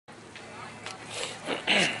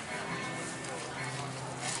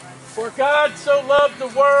For God so loved the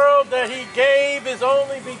world that he gave his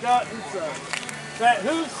only begotten Son, that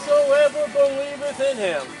whosoever believeth in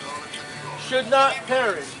him should not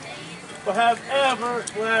perish, but have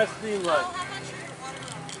everlasting life.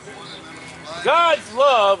 God's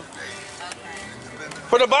love,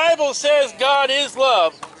 for the Bible says God is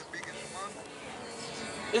love,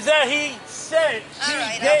 is that he sent,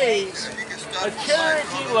 he gave a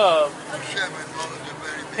charity love,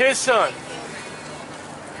 his Son.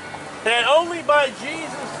 That only by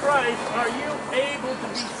Jesus Christ are you able to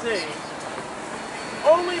be saved.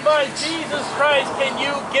 Only by Jesus Christ can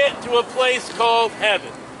you get to a place called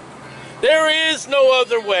heaven. There is no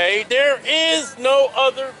other way. There is no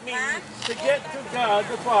other means to get to God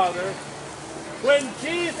the Father. When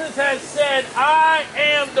Jesus has said, I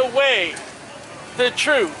am the way, the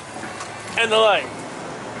truth, and the life.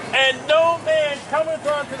 And no man cometh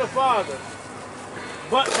unto the Father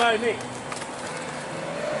but by me.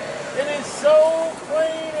 It is so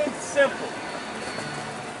plain and simple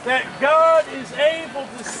that God is able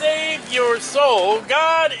to save your soul.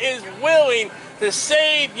 God is willing to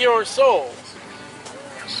save your soul.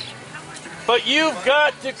 But you've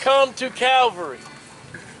got to come to Calvary.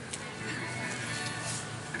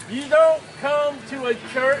 You don't come to a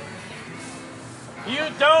church. You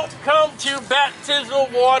don't come to baptismal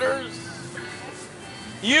waters.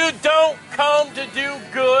 You don't come to do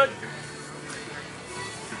good.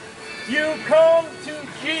 You come to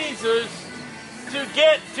Jesus to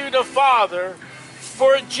get to the Father,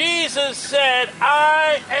 for Jesus said,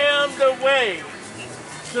 I am the way,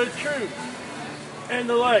 the truth, and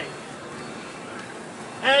the life.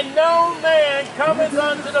 And no man cometh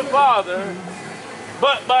unto the Father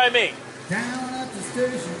but by me.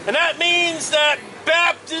 And that means that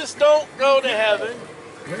Baptists don't go to heaven.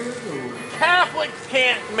 Catholics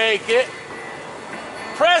can't make it.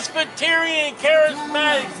 Presbyterian and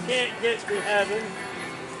Charismatics can't get to heaven.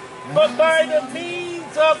 But by the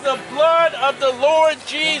means of the blood of the Lord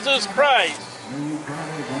Jesus Christ,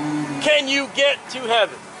 can you get to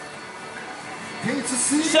heaven.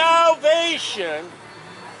 Salvation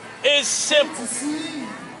is simple.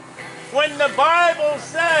 When the Bible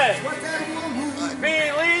says,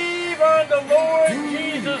 believe on the Lord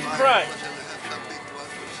Jesus Christ,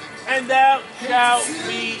 and thou shalt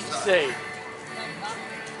be saved.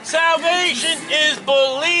 Salvation is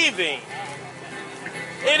believing.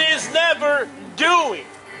 It is never doing.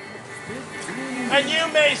 And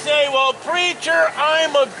you may say, well, preacher,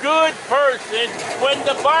 I'm a good person, when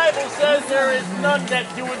the Bible says there is none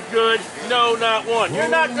that doeth good, no, not one. You're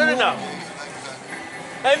not good enough.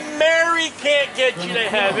 And Mary can't get you to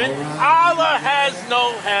heaven. Allah has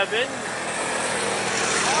no heaven.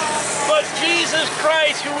 But Jesus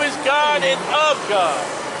Christ, who is God and of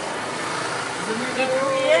God, the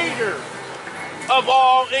creator of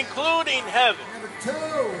all, including heaven,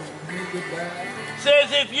 says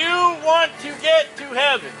if you want to get to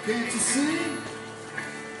heaven,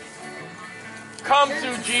 come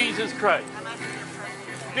through Jesus Christ.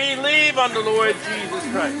 Believe on the Lord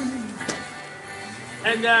Jesus Christ,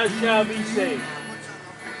 and thou shalt be saved.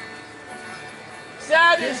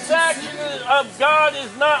 Satisfaction of God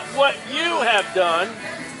is not what you have done.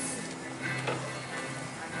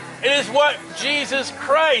 It is what Jesus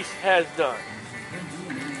Christ has done.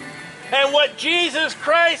 And what Jesus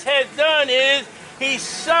Christ has done is he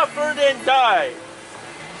suffered and died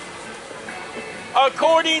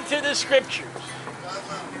according to the scriptures.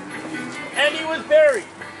 And he was buried.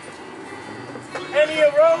 And he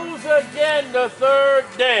arose again the third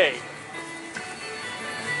day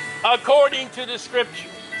according to the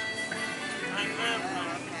scriptures.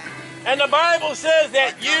 And the Bible says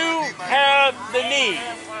that you have the need.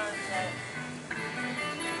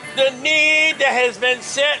 The need that has been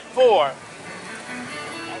set forth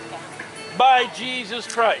by Jesus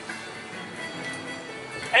Christ.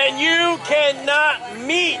 And you cannot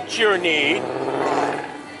meet your need.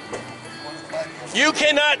 You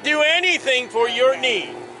cannot do anything for your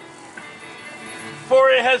need. For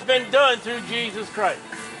it has been done through Jesus Christ.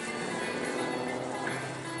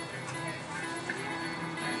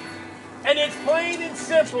 And it's plain and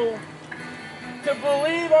simple to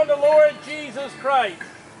believe on the Lord Jesus Christ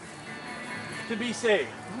to be saved.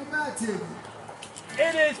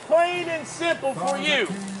 It is plain and simple for you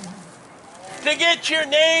to get your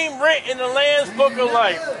name written in the Lamb's Book of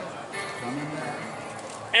Life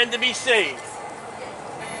and to be saved.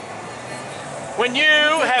 When you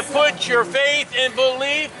have put your faith and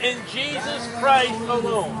belief in Jesus Christ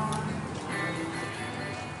alone.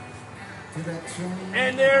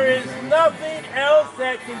 And there is nothing else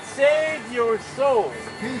that can save your soul.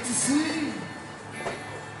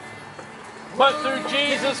 but through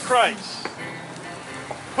Jesus Christ,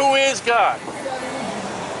 who is God.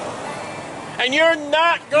 And you're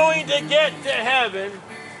not going to get to heaven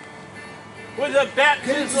with a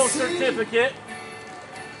baptismal certificate.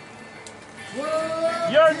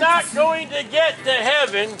 You're not going to get to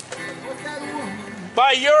heaven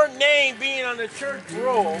by your name being on the church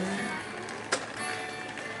roll.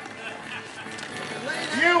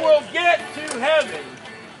 You will get to heaven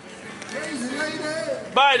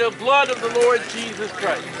by the blood of the Lord Jesus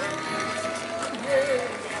Christ.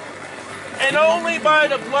 And only by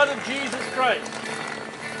the blood of Jesus Christ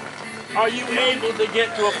are you able to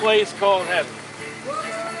get to a place called heaven.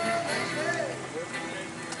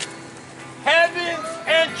 Heaven's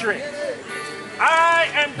entrance. I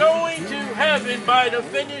am going to heaven by the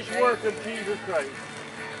finished work of Jesus Christ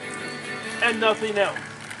and nothing else.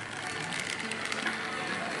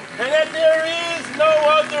 And that there is no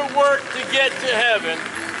other work to get to heaven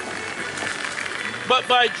but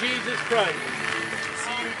by Jesus Christ.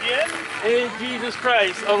 See you again? In Jesus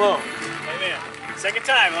Christ alone. Amen. Second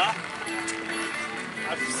time, huh?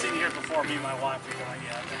 I've seen you here before, me and my wife are going,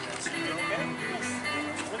 yeah, I think that's you okay? Yes.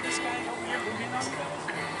 What this guy over here moving on about?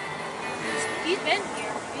 He's been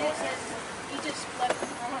here. He just left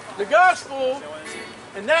from The gospel,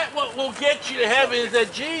 and that what will get you to heaven, is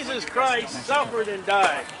that Jesus Christ suffered and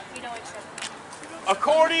died We don't accept him.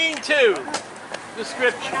 according to the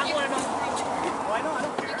scripture. Why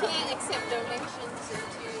not? You can't accept donations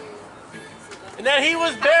And that he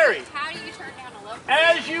was buried, How do you turn down a love?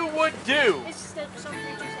 as you would do. It's just that some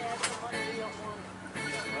preachers say that's the money we don't want.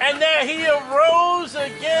 And that he arose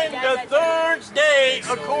again the third day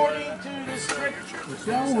according to the scripture.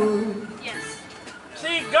 Yes.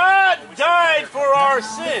 See, God died for our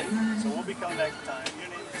sins. So we'll be coming back to time. Your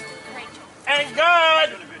name is Rachel. And God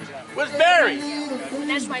doing a good job. was buried. And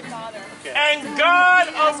that's my father. And God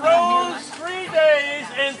arose 3 days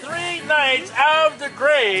and 3 nights out of the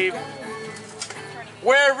grave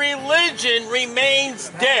where religion remains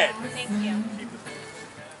dead. Thank you.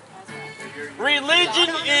 Religion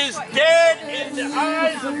is dead in the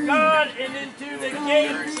eyes of God and into the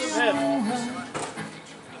gates of heaven.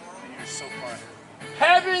 You're so far.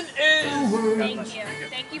 Heaven is Thank you.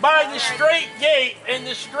 Thank you. by for the that. straight gate, and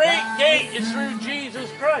the straight gate is through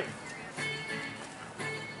Jesus Christ.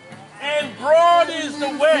 And broad is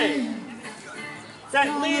the way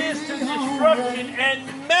that leads to destruction,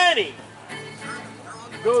 and many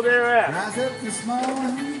go thereafter. Rise up this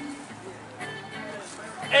morning.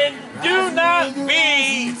 And do not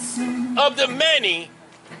be of the many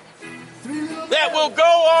that will go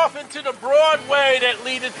off into the broad way that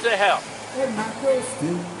leadeth to hell.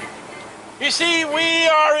 You see, we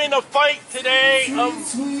are in a fight today of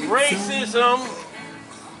racism.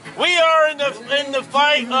 We are in the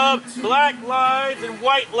fight of black lives and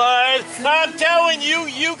white lives. And I'm telling you,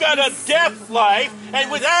 you got a death life.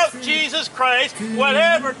 And without Jesus Christ,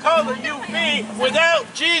 whatever color you be, without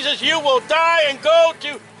Jesus, you will die and go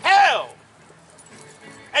to hell.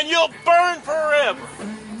 And you'll burn forever.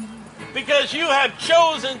 Because you have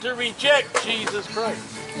chosen to reject Jesus Christ.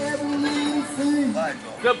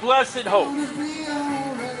 The blessed hope.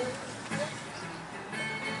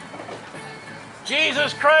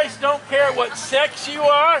 Jesus Christ don't care what sex you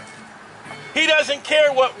are. He doesn't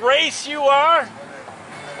care what race you are.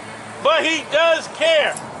 But he does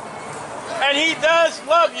care. And he does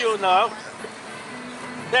love you enough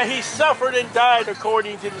that he suffered and died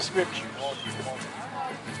according to the scriptures.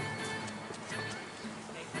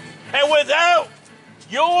 And without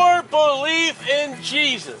your belief in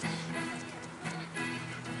Jesus,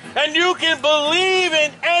 and you can believe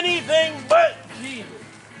in anything but Jesus,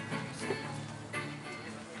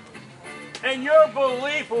 and your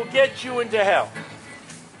belief will get you into hell.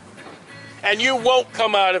 And you won't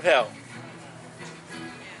come out of hell.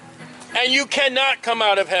 And you cannot come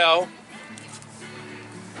out of hell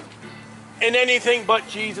in anything but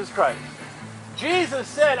Jesus Christ. Jesus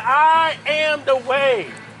said, I am the way,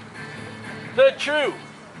 the truth,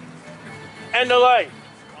 and the life.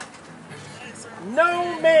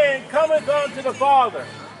 No man cometh unto the Father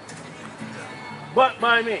but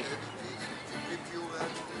by me.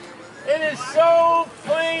 It is so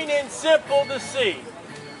plain and simple to see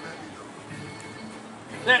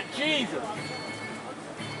that Jesus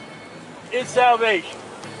is salvation.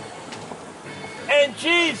 And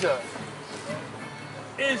Jesus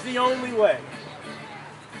is the only way.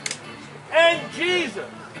 And Jesus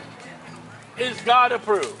is God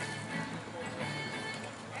approved.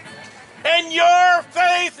 And your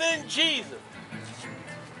faith in Jesus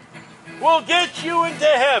will get you into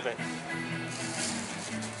heaven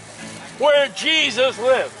where Jesus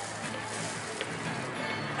lives.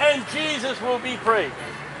 and Jesus will be praised.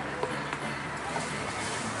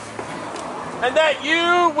 And that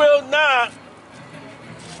you will not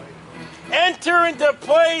enter into a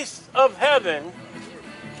place of heaven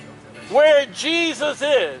where Jesus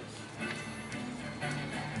is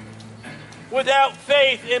without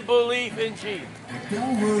faith and belief in Jesus.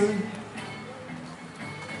 Don't worry.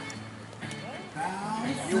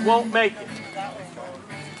 You won't make it.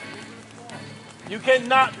 You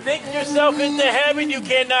cannot think yourself into heaven. You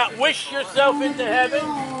cannot wish yourself into heaven.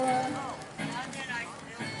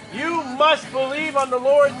 You must believe on the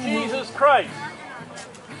Lord Jesus Christ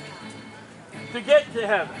to get to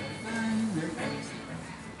heaven.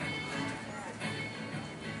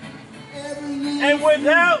 And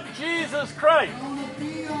without Jesus Christ,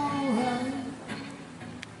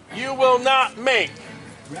 you will not make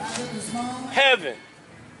heaven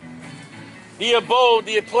the abode,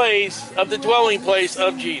 the place of the dwelling place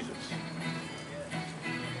of Jesus.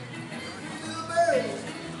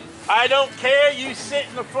 I don't care you sit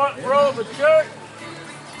in the front row of a church.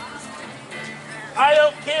 I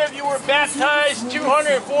don't care if you were baptized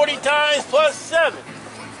 240 times plus 7.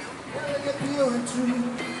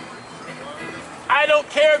 I don't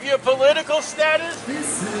care if your political status.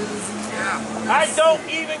 I don't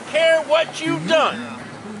even care what you've done.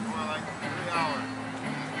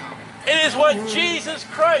 It is what Jesus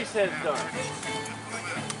Christ has done.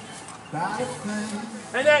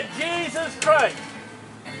 And that Jesus Christ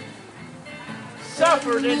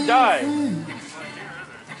suffered and died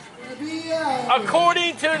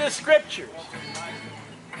according to the Scriptures.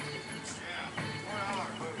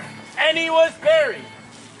 And he was buried.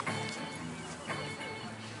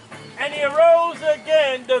 And he arose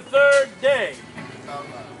again the third day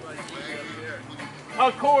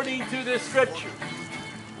according to the Scriptures.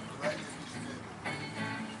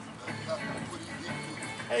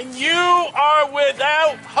 And you are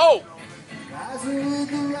without hope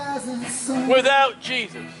without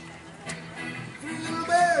Jesus.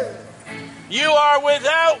 You are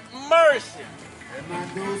without mercy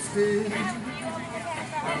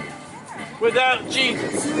without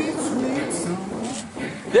Jesus.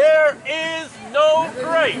 There is no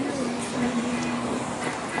grace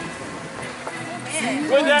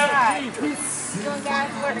without Jesus.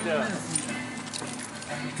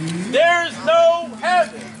 There's no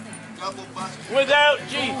heaven without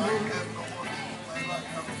Jesus.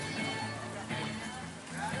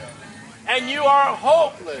 And you are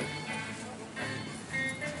hopeless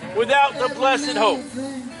without the blessed hope.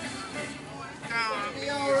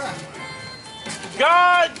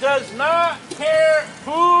 God does not care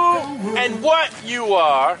who and what you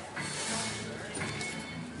are,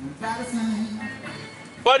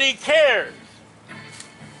 but he cares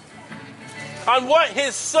on what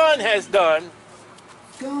his Son has done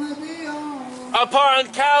upon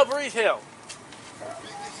Calvary's Hill.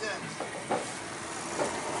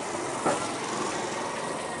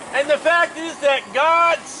 And the fact is that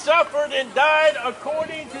God suffered and died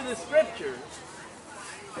according to the Scriptures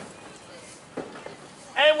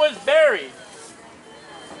and was buried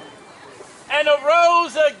and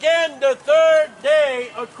arose again the third day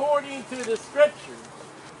according to the Scriptures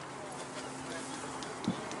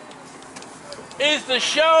is to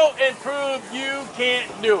show and prove you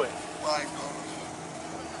can't do it.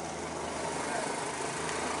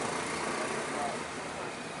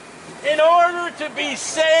 In order to be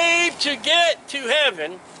saved to get to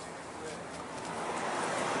heaven,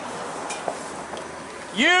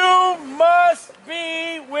 you must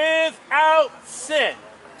be without sin.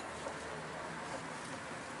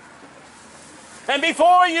 And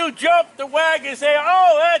before you jump the wagon and say,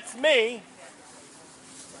 oh, that's me,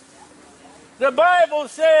 the Bible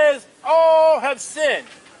says all have sinned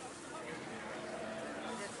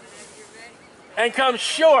and come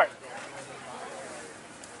short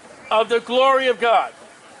of the glory of God.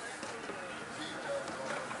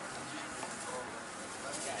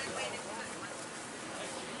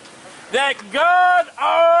 That God,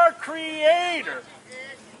 our Creator,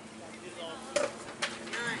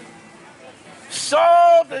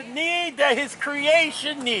 saw the need that his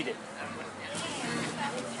creation needed.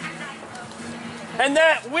 And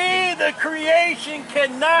that we, the creation,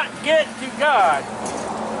 cannot get to God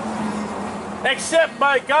except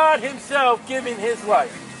by God himself giving his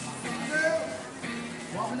life.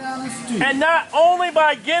 And not only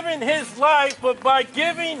by giving his life, but by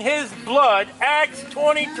giving his blood, Acts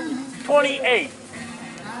 20:28.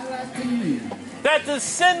 That the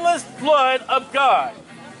sinless blood of God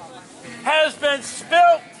has been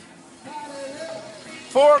spilt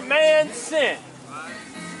for man's sin.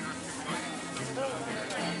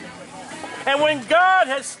 And when God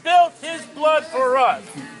has spilt his blood for us,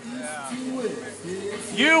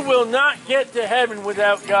 you will not get to heaven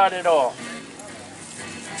without God at all.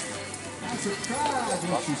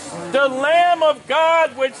 The Lamb of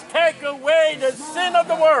God which take away the sin of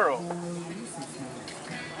the world.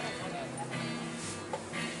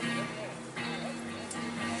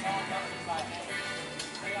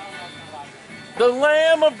 The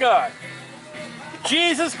Lamb of God,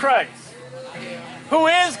 Jesus Christ, who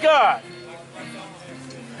is God,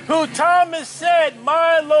 who Thomas said,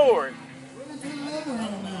 my Lord,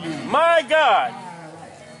 my God,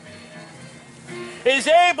 is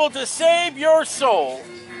able to save your soul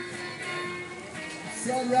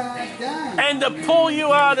and to pull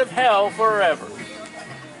you out of hell forever.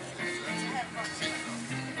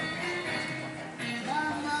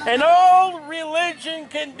 And all religion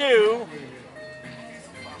can do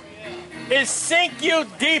is sink you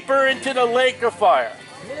deeper into the lake of fire.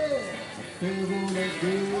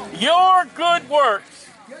 Your good works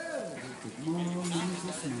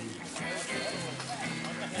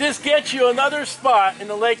just get you another spot in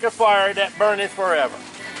the lake of fire that burneth forever.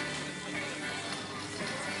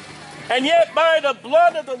 And yet by the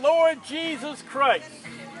blood of the Lord Jesus Christ,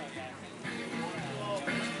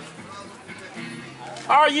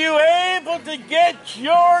 are you able to get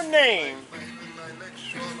your name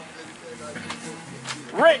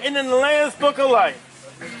written in the Lamb's Book of Life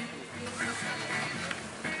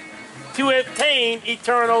to obtain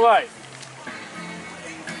eternal life?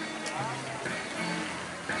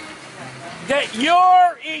 That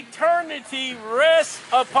your eternity rests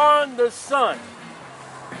upon the Son.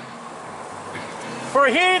 For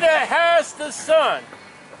he that has the Son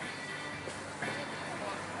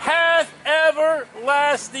hath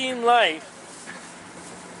everlasting life.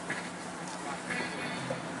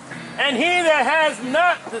 And he that has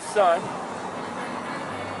not the Son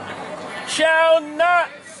shall not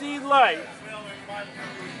see life,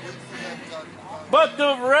 but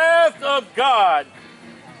the wrath of God.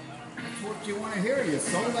 That's what you want to hear. You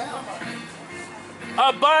sold out.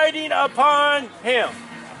 Abiding upon him.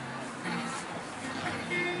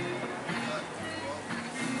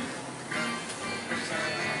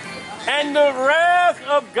 And the wrath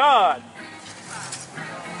of God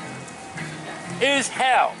is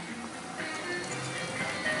hell.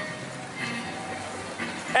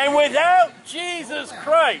 And without Jesus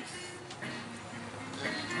Christ,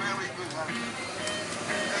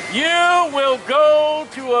 you will go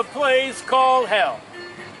to a place called hell.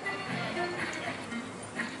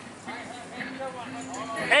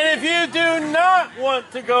 And if you do not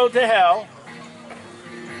want to go to hell,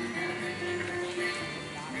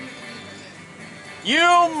 you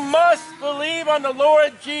must believe on the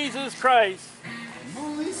Lord Jesus Christ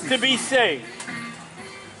to be saved.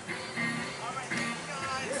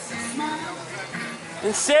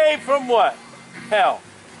 And saved from what? Hell.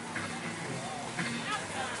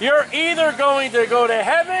 You're either going to go to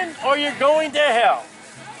heaven or you're going to hell.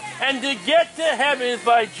 And to get to heaven is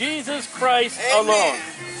by Jesus Christ alone.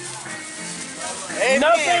 Amen.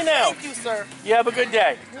 Nothing else. Thank you, sir. You have a good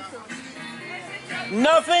day.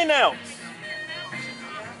 Nothing else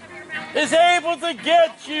is able to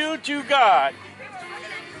get you to God.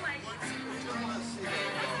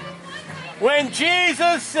 When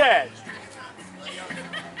Jesus said,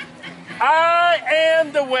 I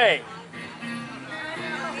am the way,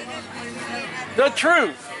 the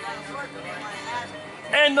truth,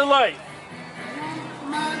 and the life.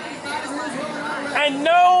 And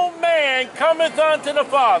no man cometh unto the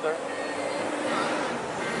Father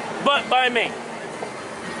but by me.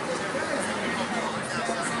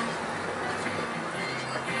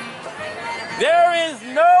 There is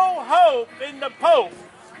no hope in the Pope.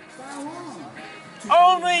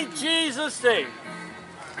 Only Jesus saves.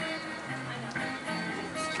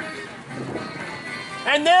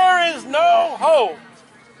 And there is no hope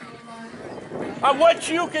of what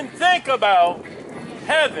you can think about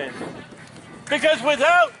heaven. Because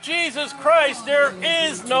without Jesus Christ, there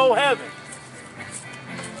is no heaven.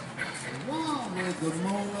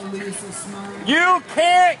 You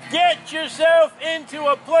can't get yourself into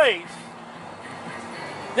a place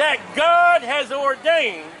that God has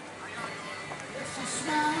ordained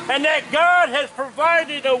and that God has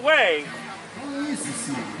provided a way.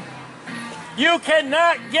 You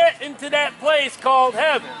cannot get into that place called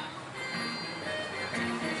heaven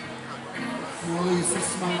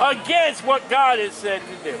against what God has said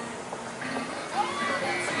to do.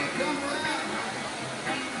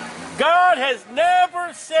 God has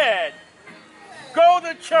never said, go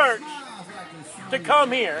to church to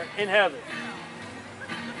come here in heaven.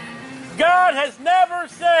 God has never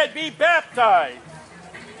said, be baptized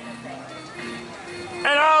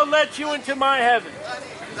and I'll let you into my heaven.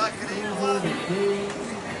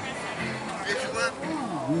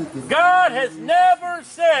 God has never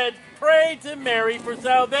said, pray to Mary for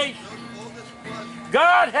salvation.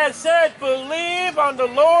 God has said, believe on the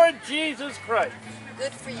Lord Jesus Christ.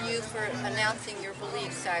 Good for you for announcing your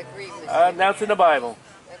beliefs. I agree with you. Announcing the Bible.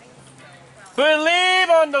 Believe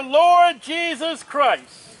on the Lord Jesus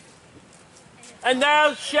Christ, and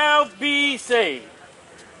thou shalt be saved.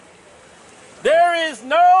 There is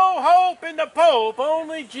no hope in the Pope,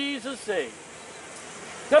 only Jesus saves.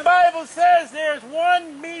 The Bible says there's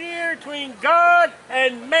one mediator between God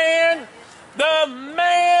and man, the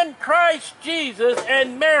man Christ Jesus,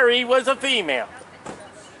 and Mary was a female.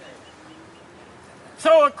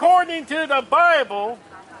 So according to the Bible,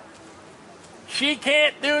 she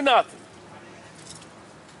can't do nothing.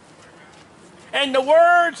 And the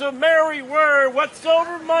words of Mary were,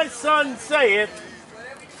 whatsoever my son saith,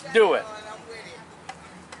 do it.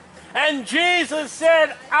 And Jesus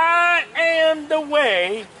said, I am the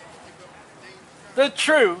way, the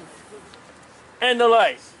truth, and the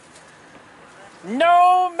life.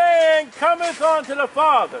 No man cometh unto the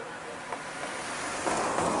Father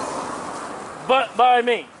but by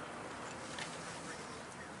me.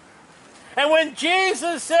 And when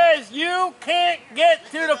Jesus says you can't get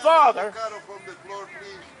to the Father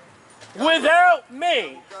without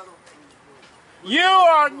me, you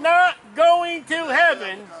are not going to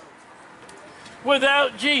heaven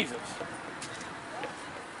without Jesus.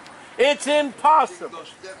 It's impossible.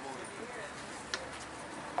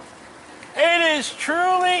 It is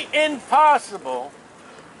truly impossible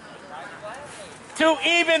to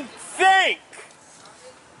even think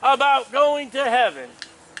about going to heaven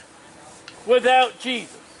without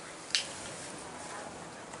Jesus.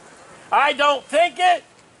 I don't think it.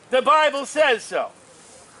 The Bible says so.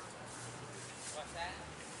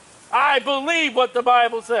 I believe what the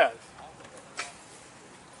Bible says.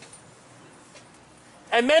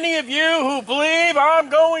 And many of you who believe I'm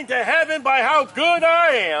going to heaven by how good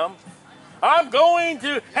I am, I'm going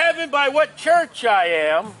to heaven by what church I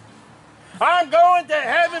am, I'm going to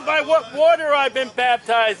heaven by what water I've been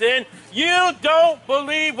baptized in, you don't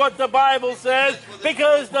believe what the Bible says,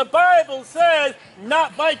 because the Bible says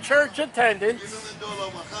not by church attendance, Just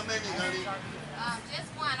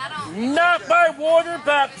one. I don't. not by water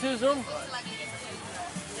baptism,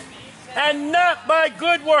 and not by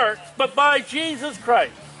good works, but by Jesus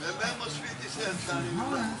Christ.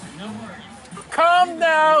 Come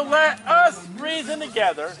now, let us reason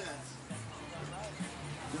together.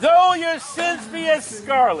 Though your sins be as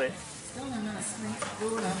scarlet,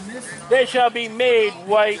 they shall be made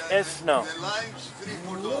white as snow.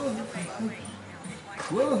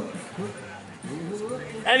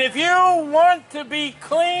 And if you want to be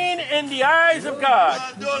clean in the eyes of God,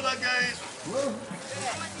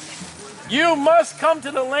 you must come to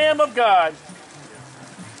the Lamb of God,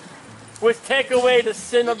 which take away the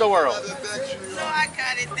sin of the world. No, I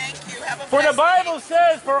got it. Thank you. Have a For the blessed Bible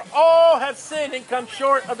says, for all have sinned and come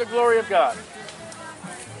short of the glory of God.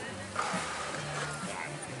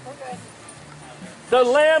 The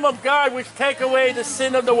Lamb of God which take away the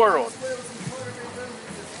sin of the world.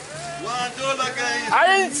 I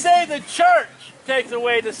didn't say the church takes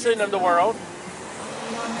away the sin of the world.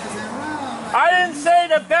 I didn't say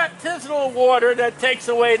the baptismal water that takes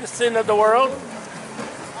away the sin of the world.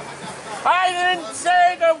 I didn't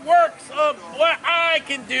say the works of what I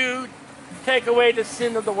can do take away the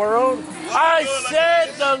sin of the world. I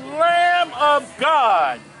said the Lamb of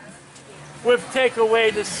God will take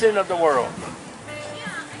away the sin of the world.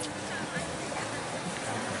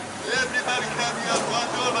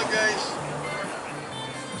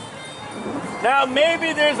 Now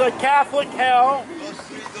maybe there's a Catholic hell.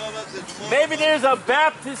 Maybe there's a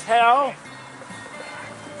Baptist hell.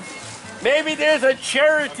 Maybe there's a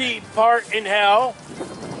charity part in hell.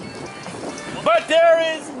 But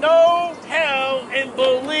there is no hell in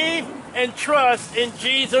belief and trust in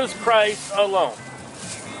Jesus Christ alone.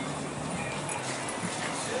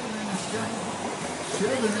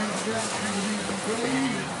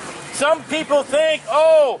 Some people think,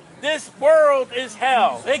 oh, this world is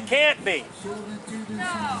hell. It can't be.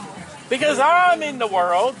 Because I'm in the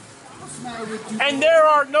world, and there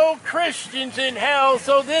are no Christians in hell,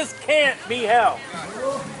 so this can't be hell.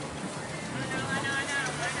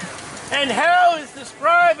 And hell is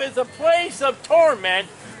described as a place of torment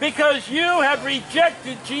because you have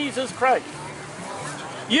rejected Jesus Christ.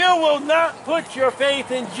 You will not put your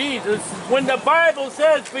faith in Jesus when the Bible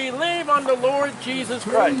says, believe on the Lord Jesus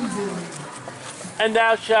Christ, and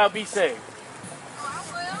thou shalt be saved.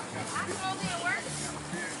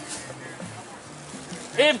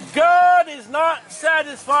 If God is not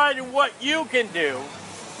satisfied in what you can do,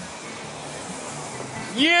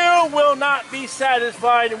 you will not be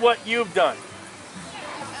satisfied in what you've done.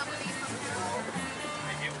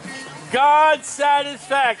 God's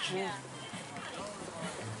satisfaction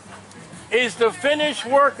is the finished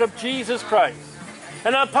work of Jesus Christ.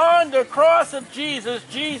 And upon the cross of Jesus,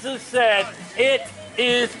 Jesus said, "It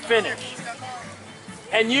is finished."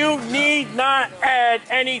 And you need not add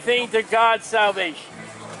anything to God's salvation.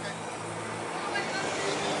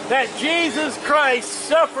 That Jesus Christ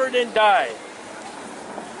suffered and died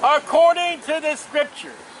according to the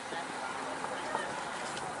Scriptures.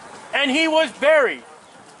 And he was buried.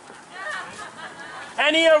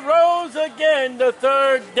 And he arose again the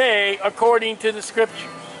third day according to the Scriptures.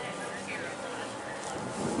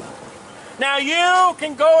 Now you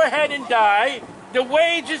can go ahead and die. The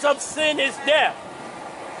wages of sin is death.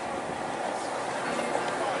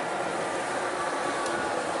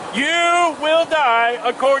 You will die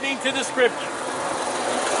according to the Scripture.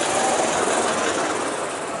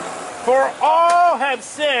 For all have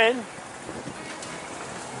sinned.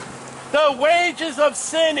 The wages of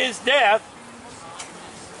sin is death.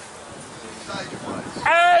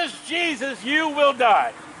 As Jesus, you will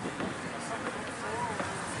die.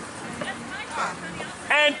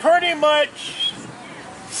 And pretty much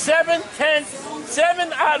 7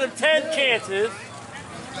 out of 10 chances,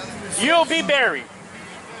 you'll be buried.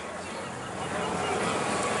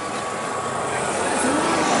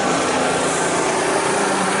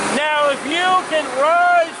 Now, if you can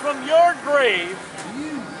rise from your grave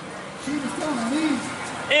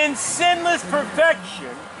in sinless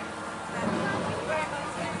perfection,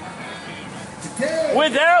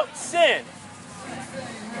 without sin,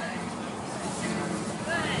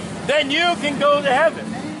 then you can go to heaven.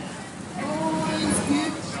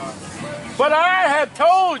 But I have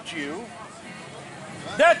told you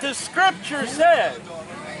that the Scripture says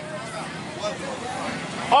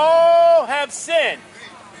all have sinned.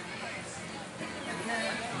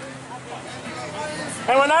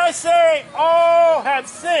 And when I say all have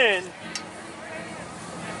sinned,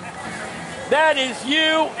 that is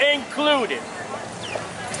you included.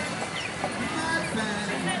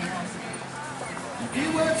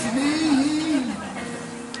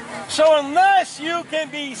 So unless you can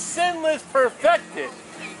be sinless perfected,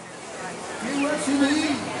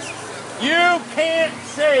 you can't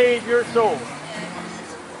save your soul.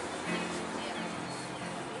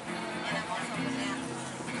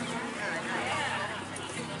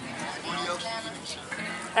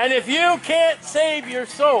 And if you can't save your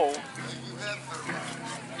soul,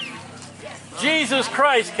 Jesus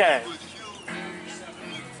Christ can.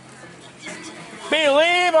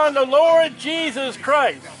 Believe on the Lord Jesus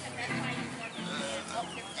Christ,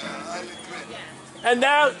 and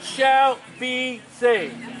thou shalt be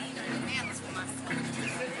saved.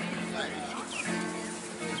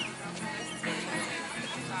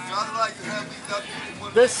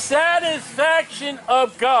 The satisfaction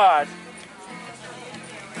of God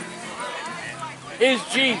is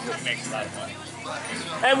Jesus.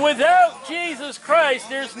 And without Jesus Christ,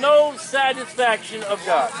 there's no satisfaction of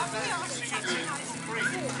God.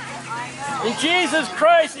 And Jesus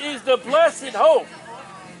Christ is the blessed hope.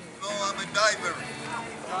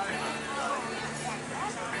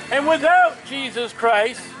 And without Jesus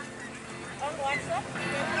Christ,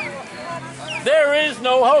 there is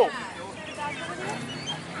no hope.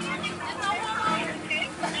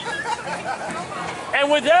 And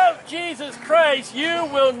without Jesus Christ, you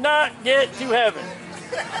will not get to heaven.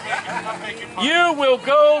 You will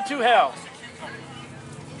go to hell.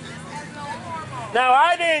 Now,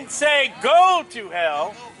 I didn't say go to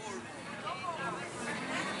hell.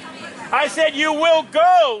 I said you will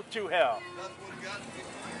go to hell.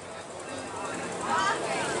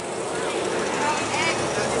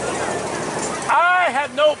 I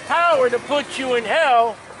have no power to put you in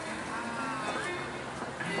hell.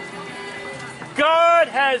 God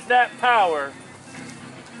has that power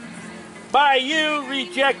by you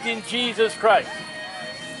rejecting Jesus Christ.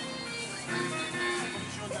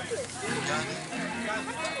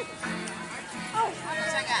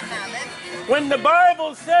 When the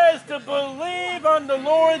Bible says to believe on the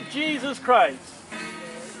Lord Jesus Christ,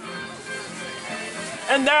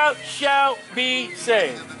 and thou shalt be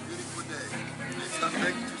saved.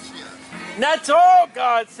 And that's all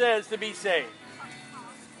God says, to be saved.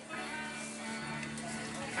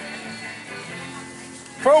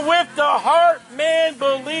 For with the heart man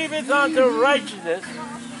believeth unto righteousness,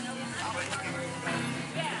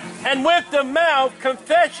 and with the mouth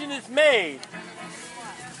confession is made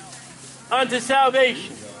unto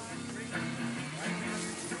salvation.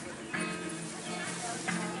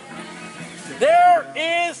 There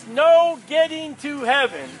is no getting to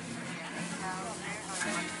heaven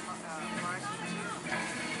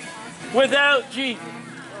without Jesus.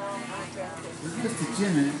 Mr.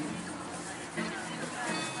 Jimmy.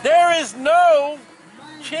 There is no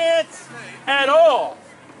chance at all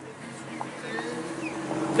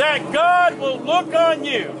that God will look on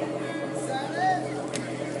you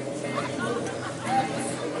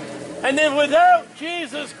and then without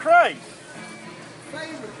Jesus Christ,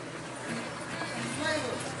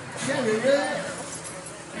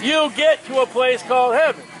 you'll get to a place called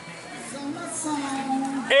heaven.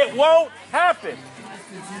 It won't happen.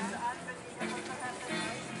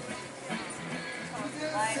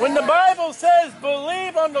 When the Bible says,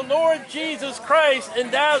 believe on the Lord Jesus Christ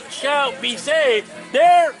and thou shalt be saved,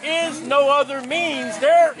 there is no other means,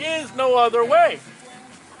 there is no other way.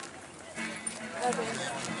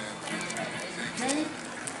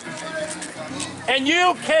 And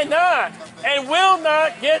you cannot and will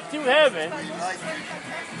not get to heaven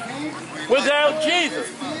without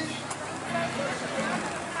Jesus.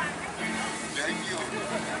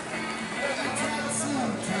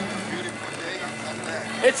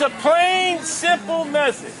 It's a plain, simple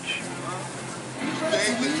message.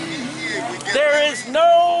 There is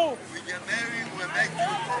no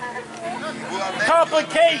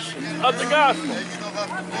complication of the gospel.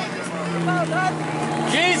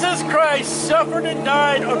 Jesus Christ suffered and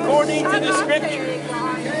died according to the Scripture.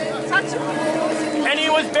 And he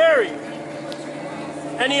was buried.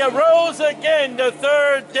 And he arose again the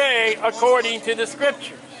third day according to the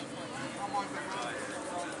Scriptures.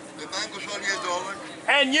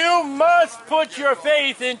 And you must put your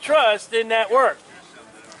faith and trust in that work.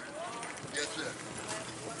 Yes, sir.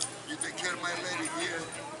 You take care of my lady here,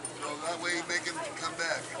 so that way you make him come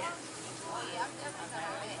back.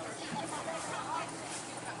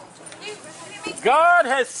 God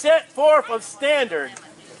has set forth a standard.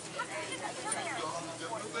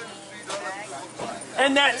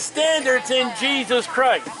 And that standard's in Jesus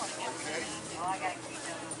Christ.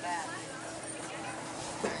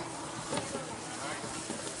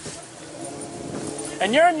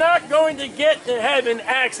 And you're not going to get to heaven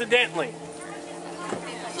accidentally.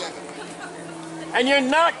 And you're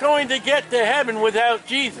not going to get to heaven without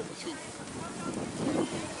Jesus.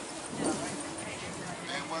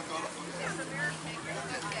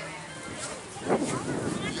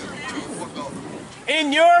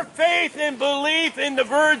 In your faith and belief in the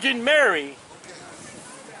Virgin Mary,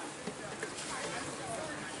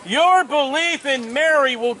 your belief in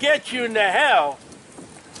Mary will get you into hell.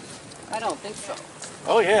 I don't think so.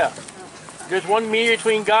 Oh yeah. There's one mediator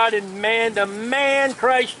between God and man, the man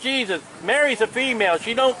Christ Jesus. Mary's a female,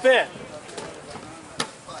 she don't fit.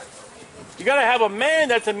 You gotta have a man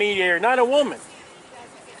that's a mediator, not a woman.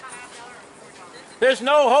 There's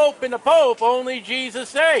no hope in the Pope, only Jesus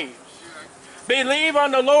saves. Believe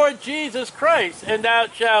on the Lord Jesus Christ and thou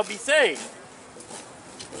shalt be saved.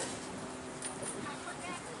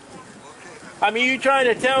 I mean, you trying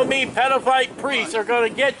to tell me pedophile priests are going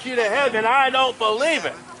to get you to heaven? I don't believe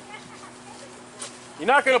it. You're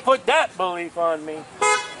not going to put that belief on me.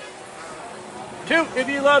 Two, if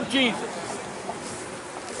you love Jesus.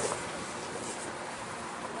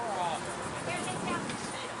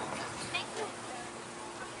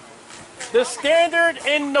 The standard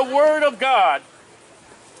in the Word of God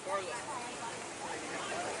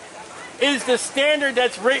is the standard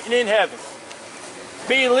that's written in heaven.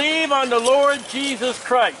 Believe on the Lord Jesus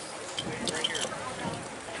Christ,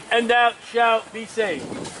 and thou shalt be saved.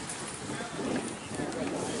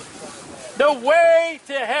 The way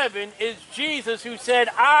to heaven is Jesus, who said,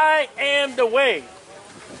 I am the way.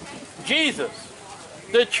 Jesus,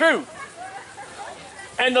 the truth,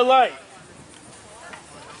 and the life.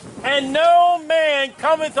 And no man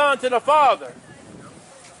cometh unto the Father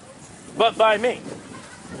but by me.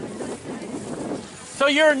 So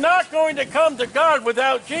you're not going to come to God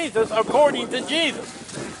without Jesus, according to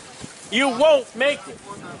Jesus. You won't make it.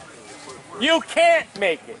 You can't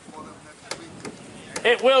make it.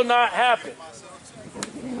 It will not happen.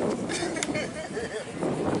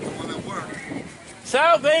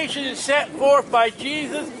 Salvation is set forth by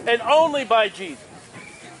Jesus and only by Jesus.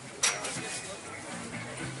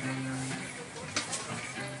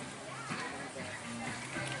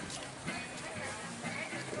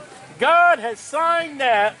 God has signed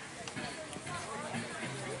that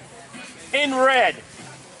in red.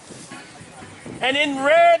 And in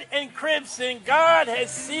red and crimson, God has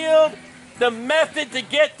sealed the method to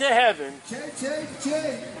get to heaven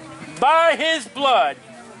by his blood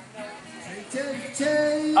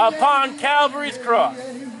upon Calvary's cross.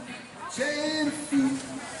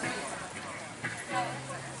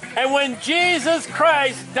 And when Jesus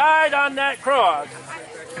Christ died on that cross,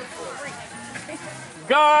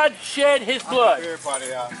 God shed his blood.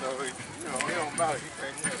 Everybody out, so it don't matter. You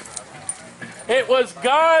can't hear it. It was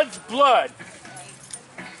God's blood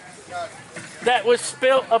that was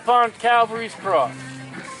spilt upon Calvary's cross.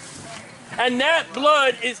 And that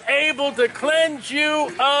blood is able to cleanse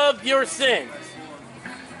you of your sins.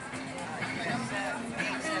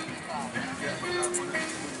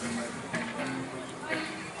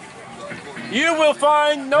 You will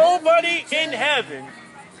find nobody in heaven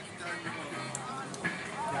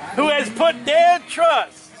who has put their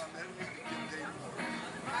trust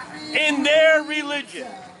in their religion.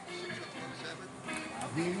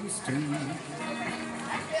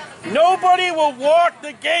 Nobody will walk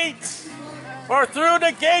the gates or through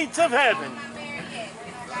the gates of heaven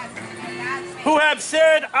who have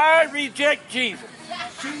said, I reject Jesus.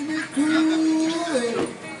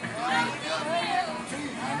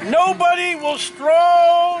 Nobody will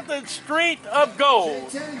stroll the street of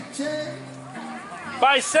gold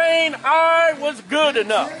by saying, I was good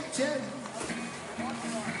enough.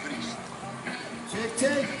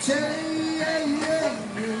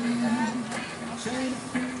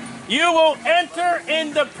 You will enter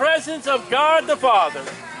in the presence of God the Father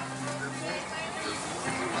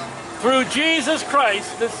through Jesus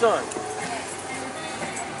Christ the Son.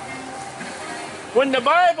 When the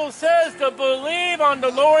Bible says to believe on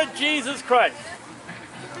the Lord Jesus Christ,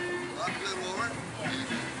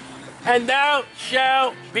 and thou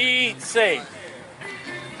shalt be saved.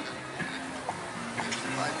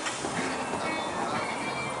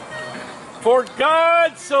 For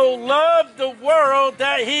God so loved the world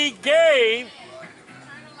that he gave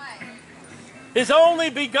his only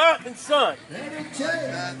begotten Son,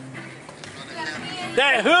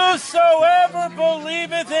 that whosoever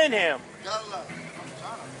believeth in him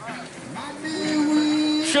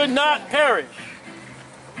should not perish,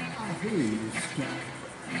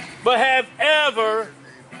 but have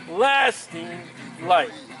everlasting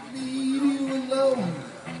life.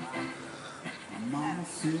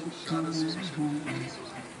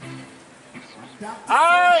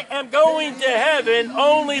 I am going to heaven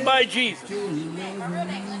only by Jesus.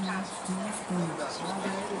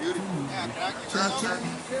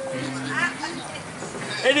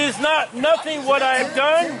 It is not nothing what I have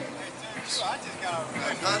done.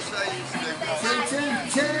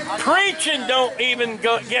 Preaching don't even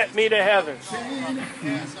get me to heaven.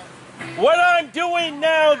 What I'm doing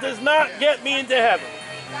now does not get me into heaven.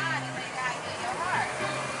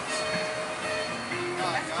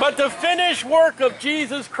 But the finished work of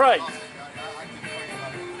Jesus Christ,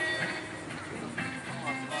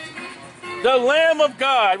 the Lamb of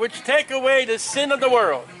God, which take away the sin of the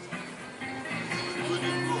world,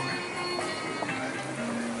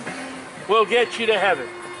 will get you to heaven.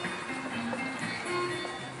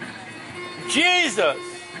 Jesus,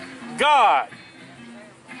 God,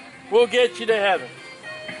 will get you to heaven.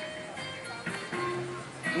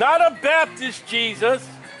 Not a Baptist Jesus,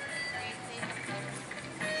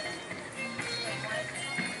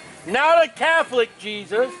 not a Catholic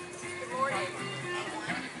Jesus,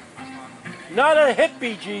 not a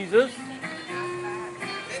hippie Jesus,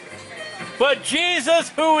 but Jesus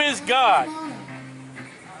who is God.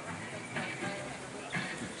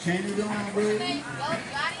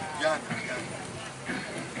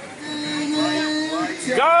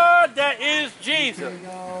 God that is Jesus.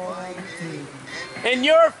 And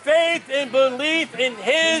your faith and belief in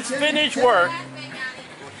his finished work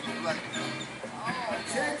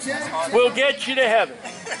will get you to heaven.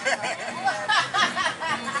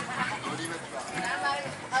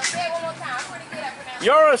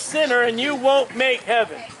 You're a sinner and you won't make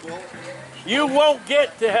heaven. You won't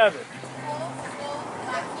get to heaven.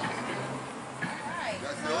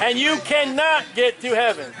 And you cannot get to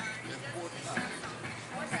heaven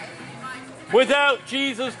without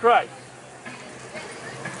Jesus Christ.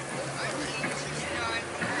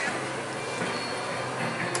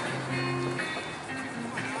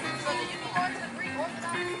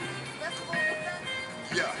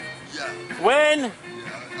 When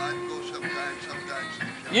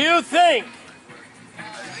you think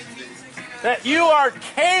that you are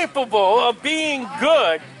capable of being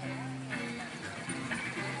good,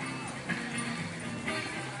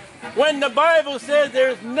 when the Bible says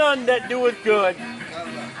there's none that doeth good,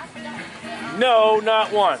 no,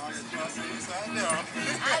 not one.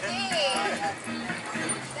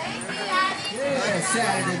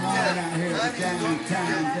 Saturday morning out here at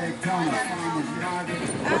downtown Daytona Farmers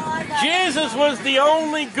Market. Jesus was the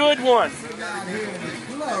only good one. Out here in the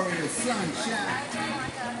glorious sunshine.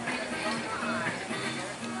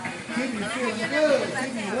 keep you feeling good,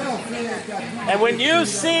 keep you well fed. Got plenty And when you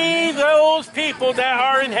see those people that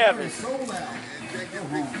are in heaven, sold out. Go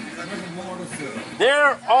home. Nothing more to say.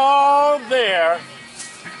 they're all there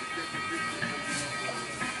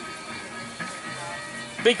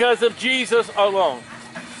because of Jesus alone.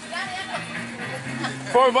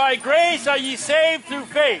 For by grace are ye saved through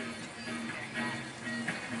faith.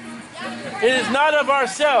 It is not of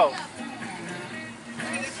ourselves,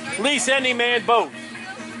 lest any man boast.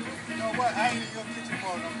 You know what? I ain't in your kitchen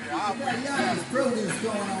for no more. I'll wait. Yeah, there's produce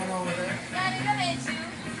going on over there.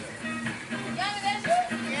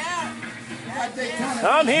 Like they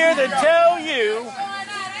kinda- I'm here to tell you,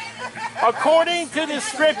 according to the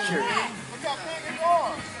scripture,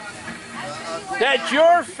 that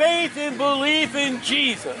your faith and belief in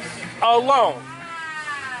Jesus alone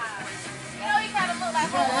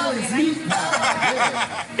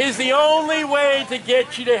is the only way to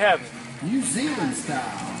get you to heaven. New Zealand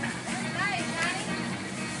style.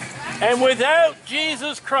 And without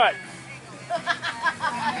Jesus Christ,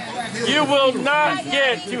 you will not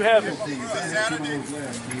get to heaven. Saturday? You want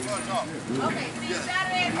to talk? Okay, see you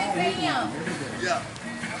Saturday at 6 a.m. Yeah.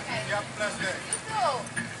 Okay. You have a blessed day.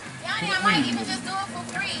 Yanni, I might even just do it for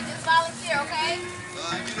free. Just volunteer, okay? You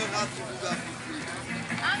don't have to do that for free.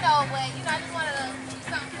 I know, but you know, I just wanted to do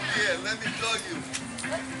something. Yeah, let me show you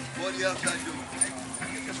what you have to do.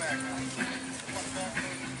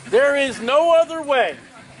 There is no other way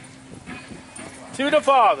to the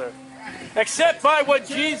Father except by what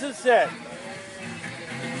Jesus said.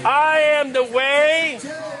 I am the way,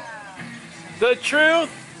 the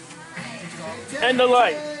truth, and the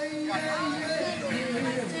light.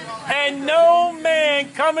 And no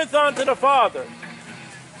man cometh unto the Father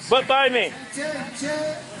but by me.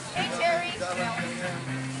 Hey, Terry.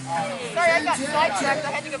 Sorry, I got sidetracked.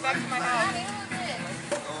 I had to go back to my house.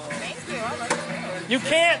 Thank you. I like it. You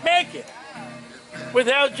can't make it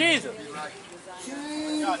without Jesus.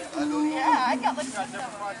 Yeah, I got like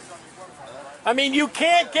I mean, you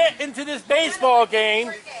can't get into this baseball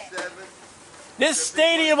game. This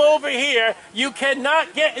stadium over here, you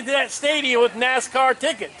cannot get into that stadium with NASCAR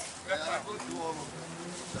tickets.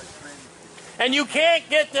 And you can't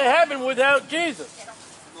get to heaven without Jesus.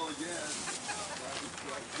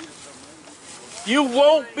 You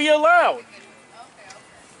won't be allowed.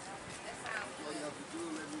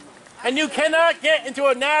 And you cannot get into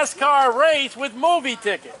a NASCAR race with movie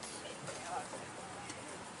tickets.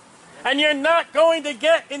 And you're not going to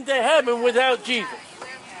get into heaven without Jesus.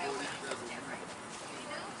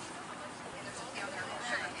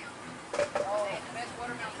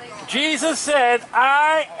 Jesus said,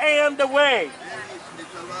 I am the way,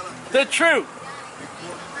 the truth,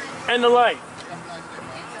 and the light.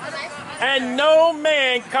 And no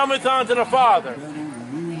man cometh unto the Father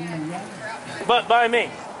but by me.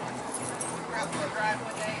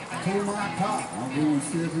 Told my pop, I'm going to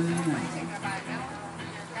step in now.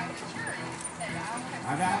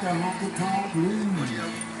 I got the honky tonk blues.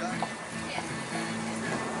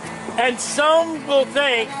 And some will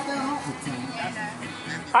think, I got the honky tonk.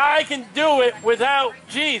 I can do it without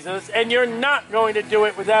Jesus, and you're not going to do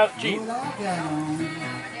it without Jesus. What I got on.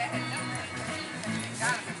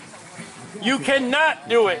 You cannot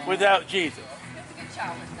do it without Jesus.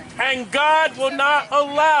 And God will not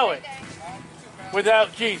allow it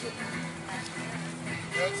without Jesus.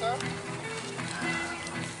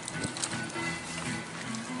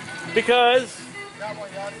 Because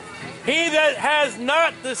he that has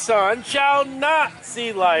not the Son shall not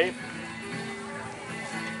see life,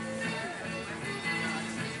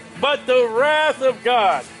 but the wrath of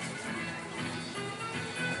God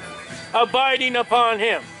abiding upon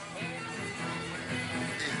him.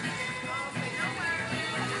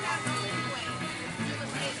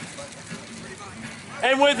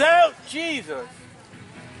 And without Jesus,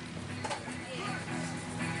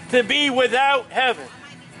 to be without heaven.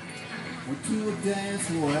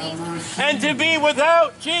 And to be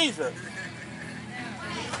without Jesus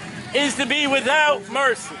is to be without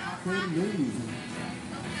mercy.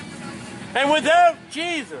 And without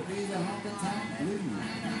Jesus,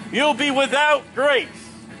 you'll be without grace.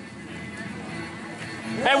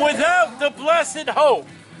 And without the blessed hope,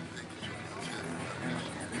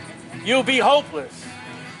 you'll be hopeless.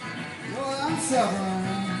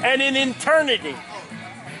 And in eternity,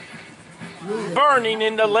 burning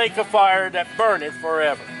in the lake of fire that burneth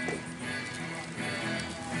forever.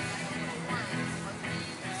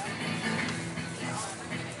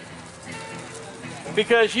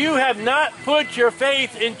 Because you have not put your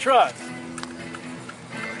faith and trust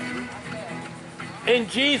in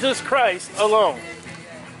Jesus Christ alone.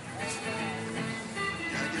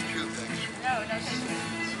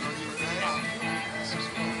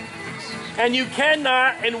 And you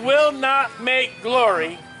cannot and will not make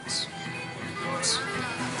glory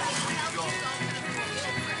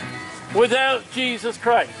without Jesus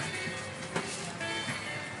Christ.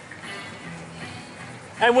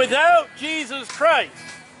 And without Jesus Christ,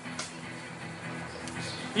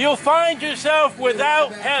 you'll find yourself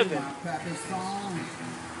without heaven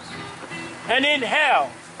and in hell.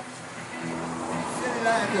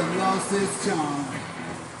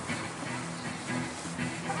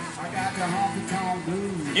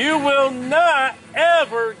 You will not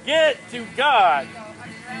ever get to God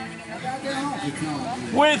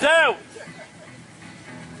without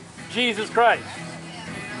Jesus Christ.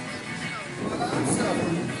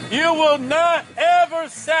 You will not ever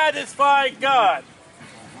satisfy God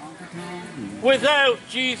without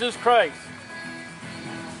Jesus Christ.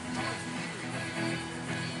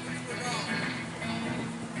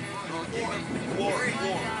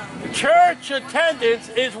 Church attendance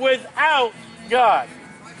is without God.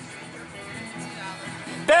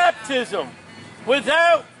 Baptism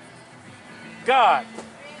without God.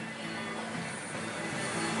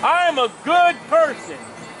 I'm a good person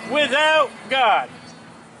without God.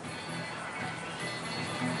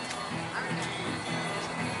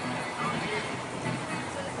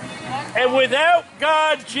 And without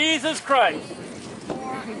God, Jesus Christ,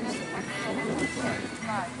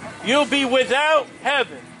 you'll be without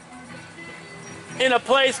heaven in a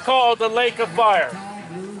place called the lake of fire.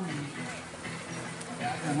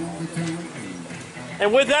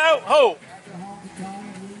 And without hope,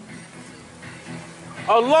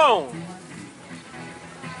 alone.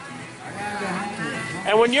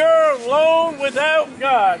 And when you're alone without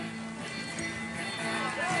God,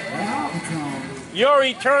 your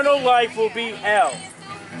eternal life will be hell.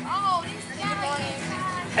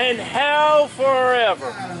 And hell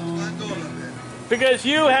forever. Because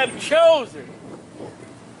you have chosen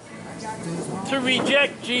to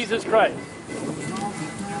reject Jesus Christ.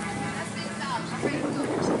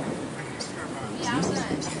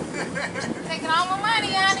 Taking all my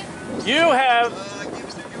money, honey. You have. Give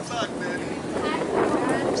it to you back, man.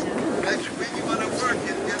 Next week you want to work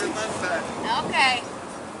and get it back. Okay.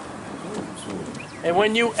 And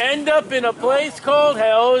when you end up in a place called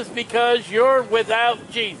hell, it's because you're without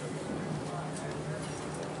Jesus.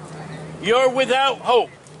 You're without hope.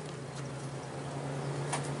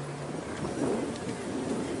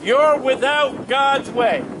 You're without God's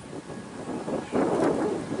way.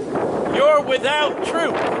 You're without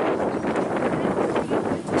truth.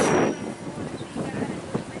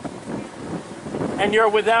 And you're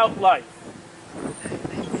without life.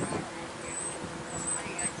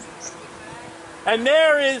 And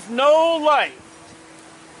there is no life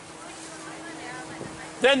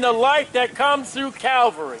than the life that comes through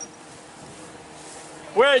Calvary,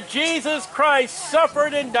 where Jesus Christ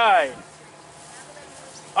suffered and died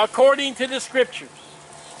according to the Scriptures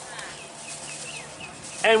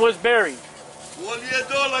and was buried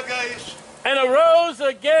and arose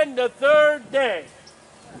again the third day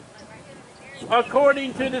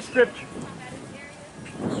according to the Scriptures.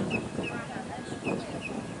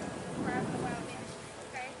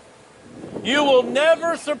 You will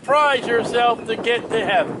never surprise yourself to get to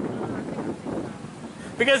heaven.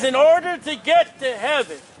 Because in order to get to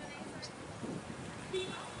heaven,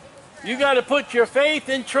 you got to put your faith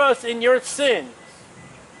and trust in your sins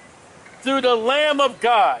through the Lamb of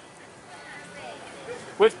God,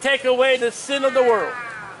 which take away the sin of the world.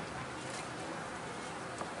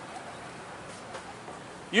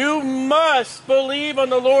 You must believe on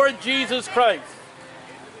the Lord Jesus Christ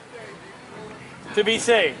to be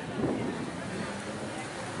saved.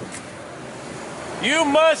 You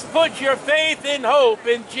must put your faith and hope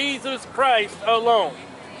in Jesus Christ alone.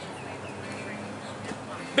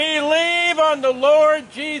 Believe on the Lord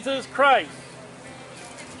Jesus Christ,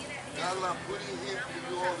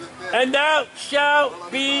 and thou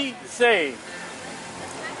shalt be saved.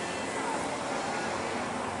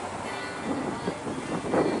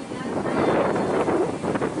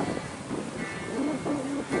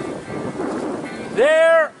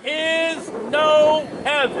 There is no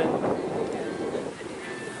heaven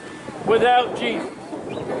without Jesus.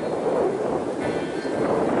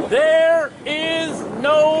 There is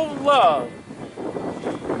no love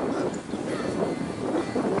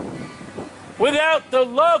without the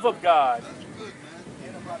love of God.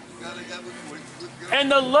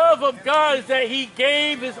 And the love of God is that He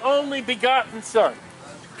gave His only begotten Son.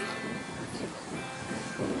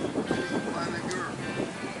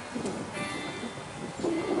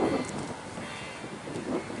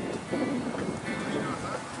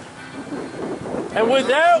 And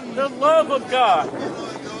without the love of God,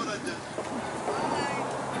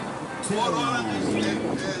 Hold on.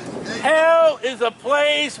 Hell is a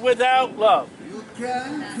place without love. You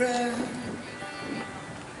cry, cry.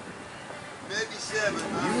 Maybe 7,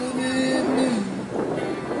 huh? You need me.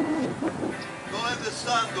 Go in the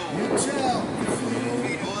sun, though. You tell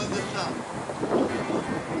Go in the sun.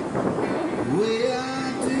 the way I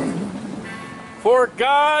do. For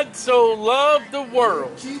God so loved the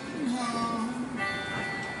world Cheating hard.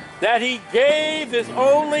 that he gave his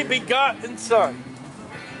only begotten Son,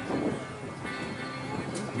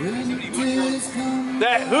 When tears come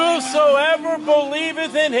that whosoever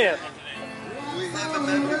believeth in him We have them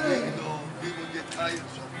every week, though. People get tired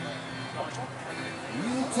sometimes.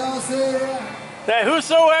 you toss it right. that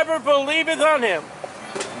whosoever believeth on him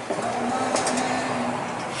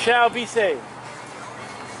shall be saved.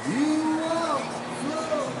 You walk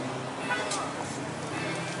slow.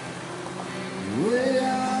 The way I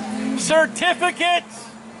do. Certificates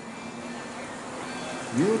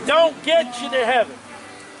You don't get you to heaven.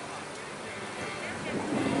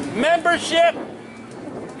 Membership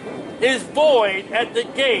is void at the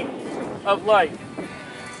gate of life.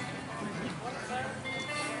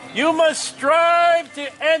 You must strive to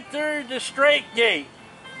enter the straight gate.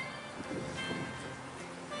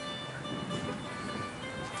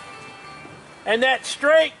 And that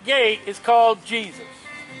straight gate is called Jesus.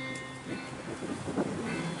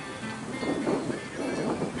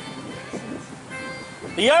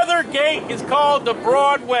 The other gate is called the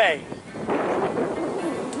broad way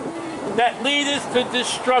that leadeth to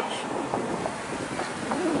destruction.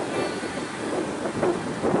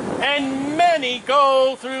 And many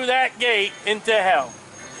go through that gate into hell.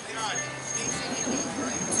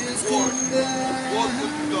 just come down. Walk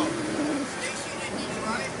with the dog.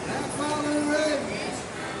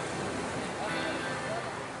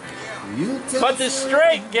 You toss But the it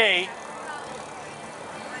straight gate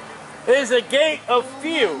is a gate of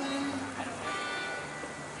few.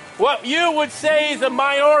 What you would say is a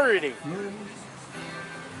minority.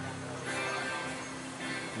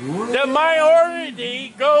 The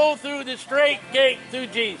minority go through the straight gate to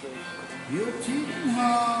Jesus. You're cheating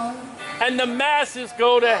hard. And the masses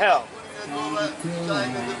go to hell There's all that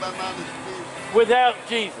shyness in my mouth is peace. without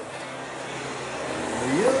Jesus.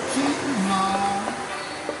 You're cheating hard.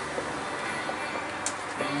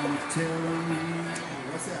 I'm telling you.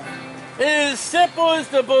 What's that? It is simple as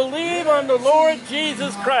to believe on the Lord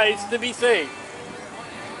Jesus Christ to be saved.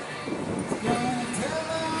 Gonna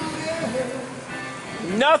tell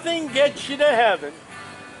on you. Nothing gets you to heaven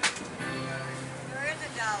There is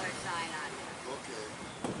a dollar sign on it.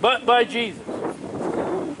 Okay. but by Jesus.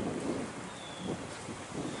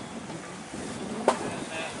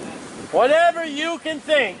 Whatever you can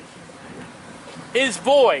think is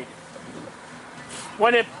void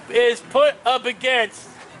when it is put up against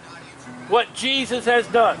what Jesus has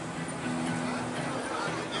done.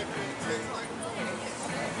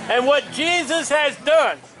 And what Jesus has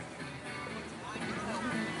done,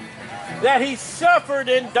 that he suffered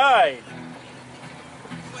and died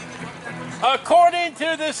according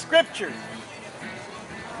to the scriptures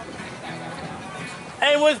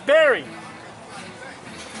and was buried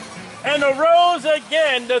and arose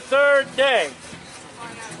again the third day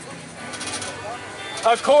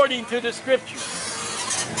according to the scriptures.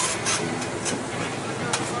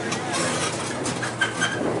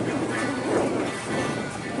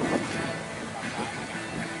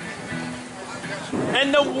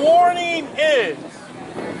 And the warning is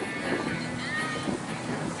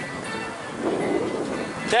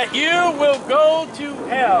that you will go to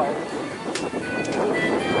hell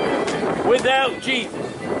without Jesus.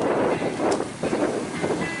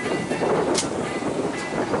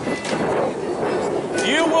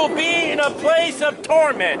 You will be in a place of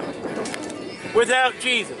torment without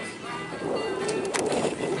Jesus.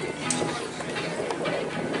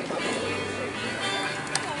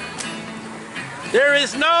 There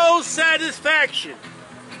is no satisfaction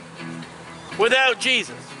without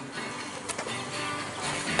Jesus.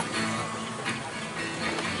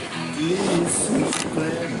 Pretty sweet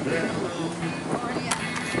black, black.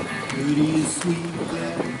 Pretty sweet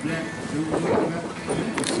black, black.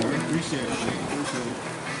 Thank you, sir. Appreciate it. Appreciate it.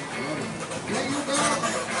 Love it. There you go.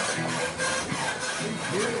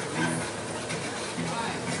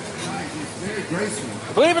 Nice. It's very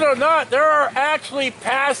graceful. Believe it or not, there are actually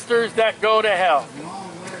pastors that go to hell. Long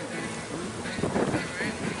way.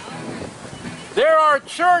 There are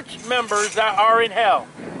church members that are in hell.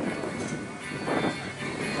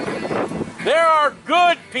 There are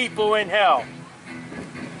good people in hell.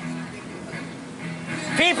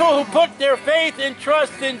 People who put their faith and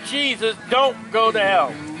trust in Jesus don't go to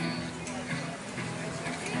hell.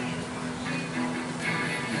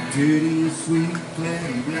 Dirty, sweet,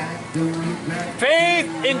 clad, black, don't look like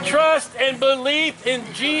Faith and trust and belief in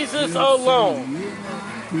Jesus alone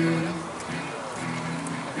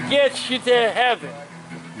gets you to heaven.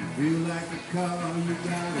 feel like a car, you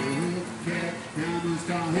got a red cap, diamonds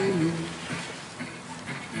start hanging.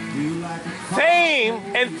 Feel like a car. Fame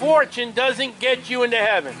and fortune doesn't get you into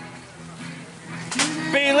heaven.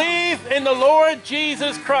 Believe in the Lord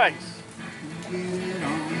Jesus Christ,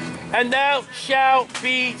 and thou shalt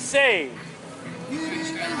be saved.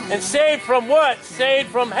 And saved from what? Saved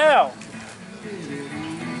from hell.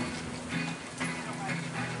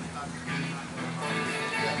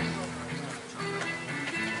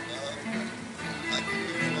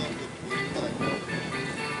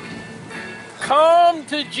 Come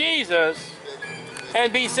to Jesus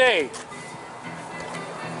and be saved.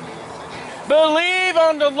 Believe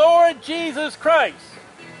on the Lord Jesus Christ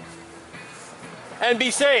and be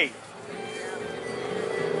saved.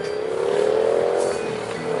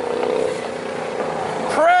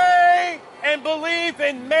 Pray and believe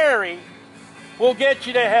in Mary will get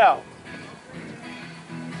you to hell.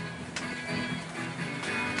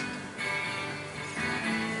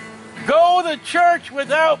 Go to church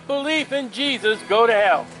without belief in Jesus, go to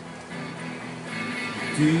hell.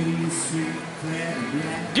 Dirty, sweet, clad,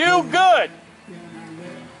 black, Do good,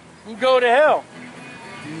 and go to hell.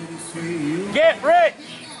 dirty, sweet, Get rich,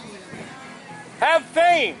 have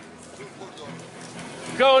fame,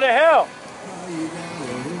 go to hell. you got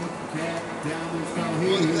a red cap, diamonds start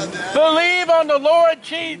hanging. Believe on the Lord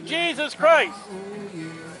Jesus Christ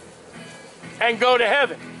and go to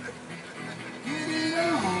heaven.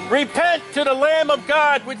 Repent to the Lamb of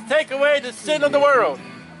God which take away the sin of the world.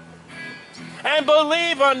 And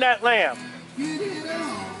believe on that Lamb.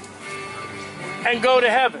 And go to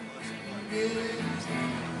heaven.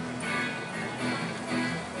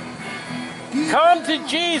 Come to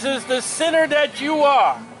Jesus, the sinner that you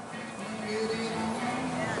are.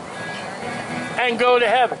 And go to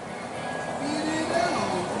heaven.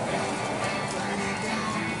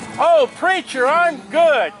 Oh, preacher, I'm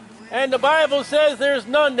good. And the Bible says there's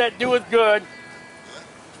none that doeth good.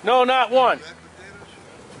 No, not one.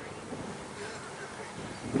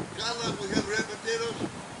 Carla, we have red potatoes?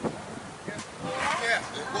 Yeah.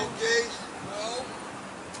 And bouquets? No.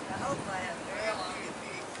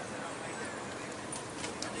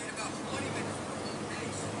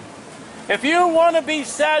 If you want to be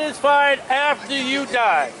satisfied after you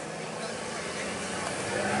die,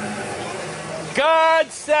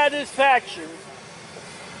 God's satisfaction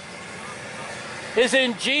is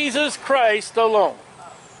in Jesus Christ alone.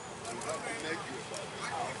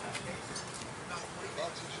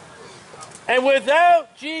 And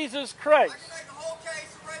without Jesus Christ,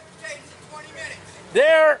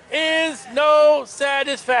 there is no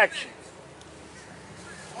satisfaction.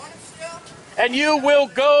 And you will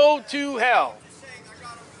go to hell.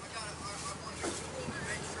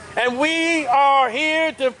 And we are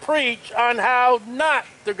here to preach on how not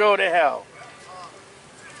to go to hell.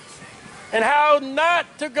 And how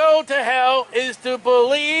not to go to hell is to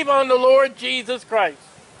believe on the Lord Jesus Christ.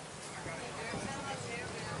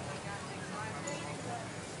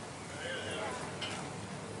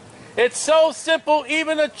 It's so simple,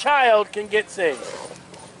 even a child can get saved.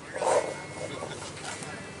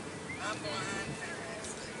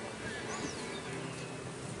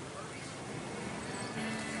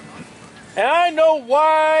 And I know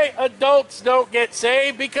why adults don't get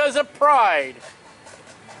saved, because of pride.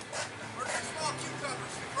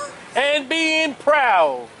 And being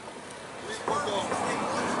proud.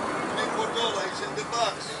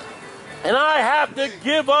 And I have to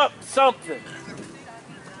give up something.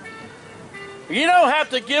 You don't have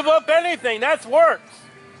to give up anything. That's works.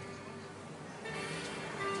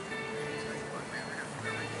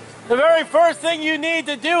 The very first thing you need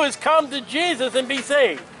to do is come to Jesus and be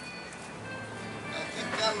saved.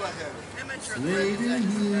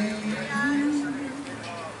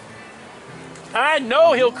 I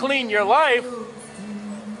know He'll clean your life,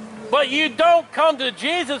 but you don't come to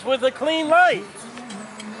Jesus with a clean life.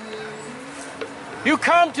 You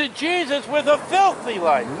come to Jesus with a filthy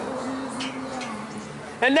life.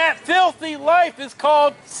 And that filthy life is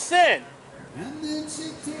called sin.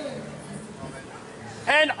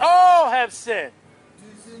 And all have sinned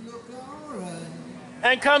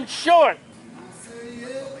and come short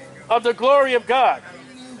of the glory of God.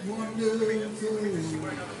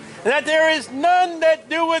 And that there is none that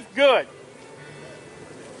doeth good.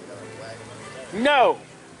 No,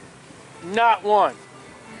 not one.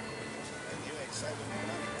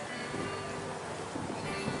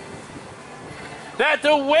 That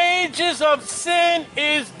the wages of sin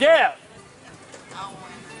is death.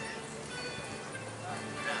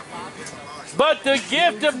 But the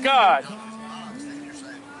gift of God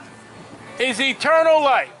is eternal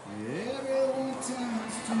life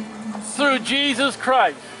through Jesus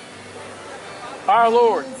Christ, our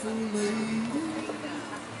Lord.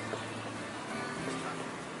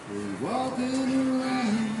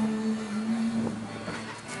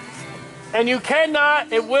 And you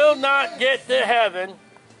cannot and will not get to heaven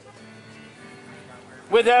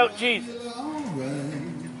without Jesus.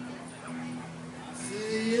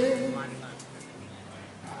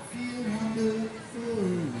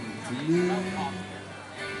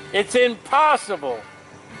 It's impossible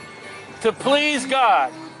to please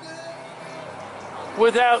God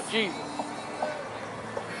without Jesus.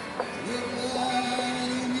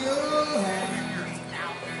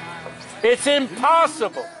 It's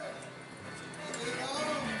impossible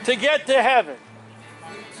to get to heaven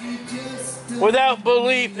without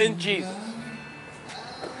belief in Jesus.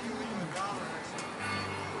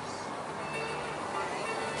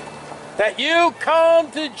 That you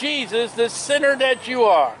come to Jesus, the sinner that you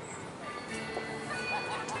are.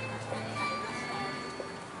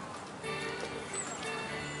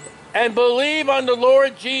 And believe on the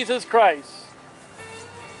Lord Jesus Christ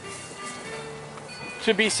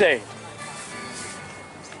to be saved.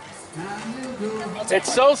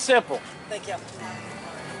 It's so simple. Thank you.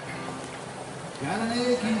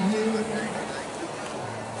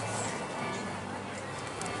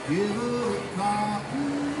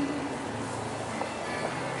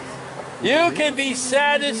 You can be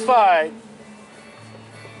satisfied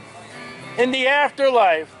in the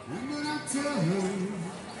afterlife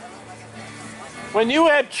when you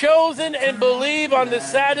have chosen and believe on the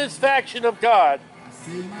satisfaction of God,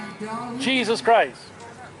 Jesus Christ.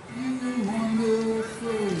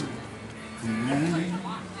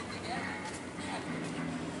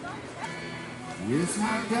 Yes,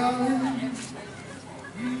 my darling,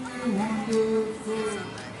 you're wonderful.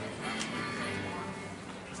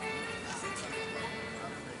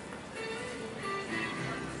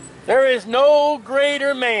 There is no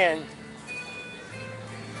greater man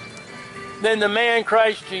than the man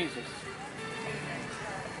Christ Jesus.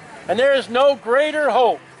 And there is no greater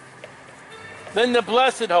hope than the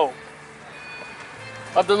blessed hope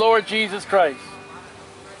of the Lord Jesus Christ.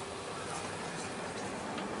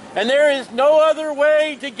 And there is no other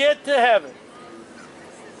way to get to heaven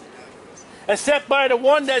except by the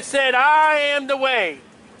one that said, I am the way,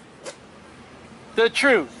 the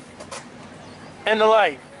truth, and the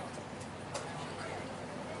life.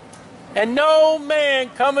 And no man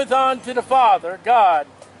cometh unto the Father, God,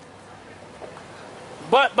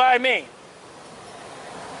 but by me.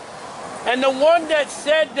 And the one that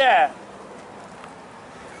said that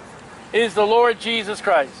is the Lord Jesus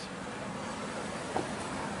Christ.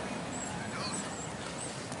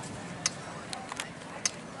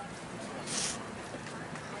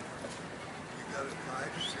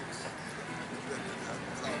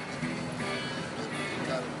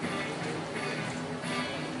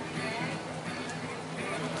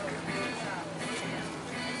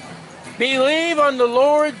 Believe on the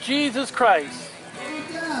Lord Jesus Christ,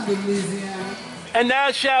 and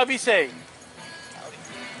thou shalt be saved.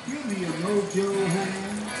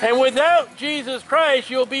 And without Jesus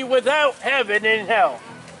Christ, you'll be without heaven and hell.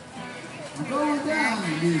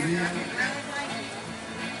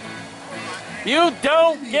 You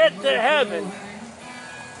don't get to heaven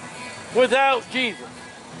without Jesus.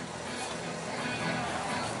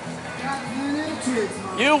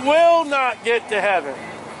 You will not get to heaven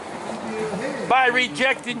by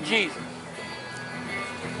rejecting Jesus.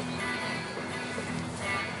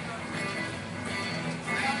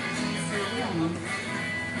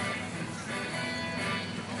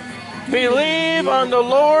 Believe on the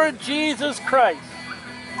Lord Jesus Christ,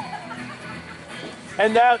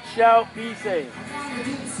 and thou shalt be saved.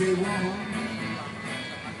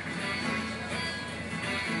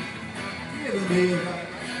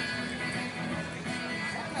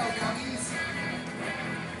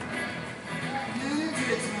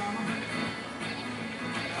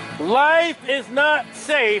 Life is not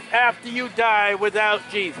safe after you die without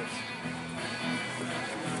Jesus.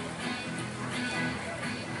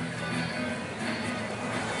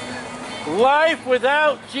 Life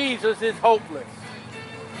without Jesus is hopeless.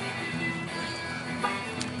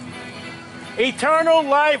 Eternal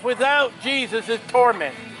life without Jesus is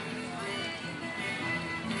torment.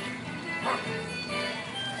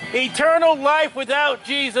 Eternal life without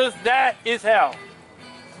Jesus, that is hell.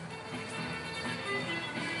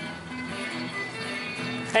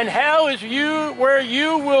 And hell is where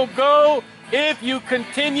you will go if you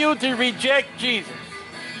continue to reject Jesus.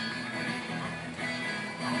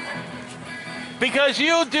 Because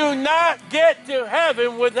you do not get to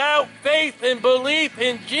heaven without faith and belief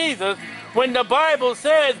in Jesus when the Bible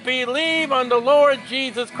says, believe on the Lord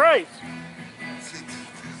Jesus Christ.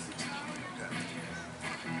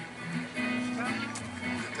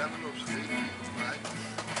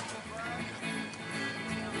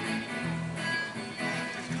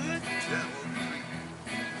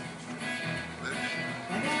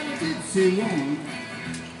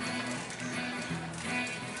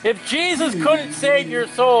 If Jesus couldn't save your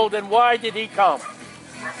soul, then why did he come?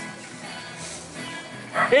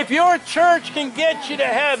 If your church can get you to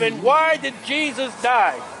heaven, why did Jesus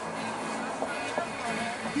die?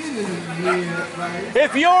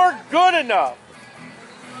 If you're good enough,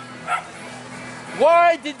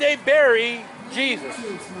 why did they bury Jesus?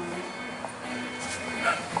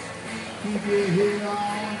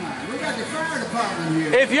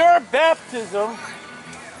 If your baptism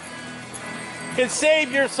can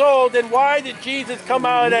save your soul, then why did Jesus come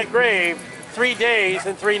out of that grave 3 days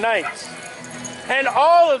and 3 nights? And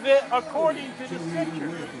all of it according to the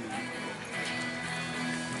Scripture.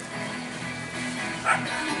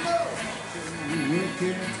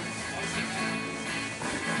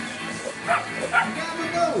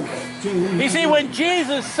 You see, when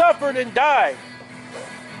Jesus suffered and died,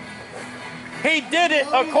 he did it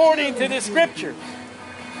according to the Scriptures.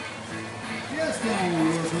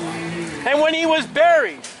 And when he was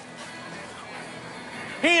buried,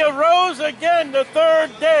 he arose again the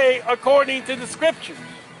 3rd day according to the Scriptures.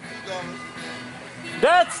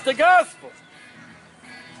 That's the gospel.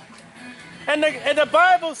 And the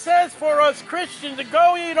Bible says for us Christians to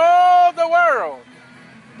go eat all the world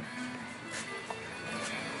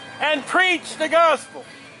and preach the gospel.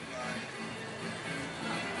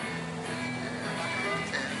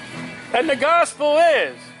 And the gospel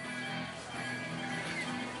is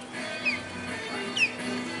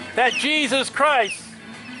that Jesus Christ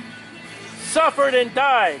suffered and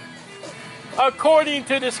died according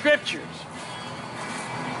to the Scriptures.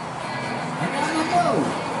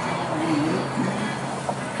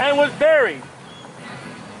 And was buried.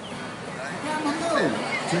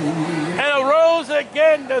 And arose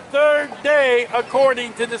again the 3rd day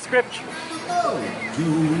according to the Scriptures.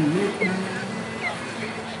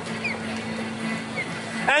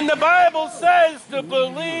 And the Bible says to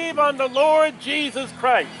believe on the Lord Jesus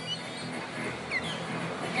Christ.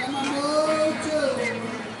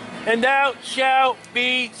 And thou shalt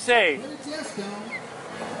be saved.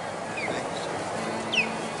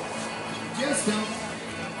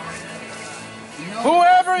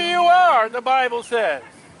 Whoever you are, the Bible says.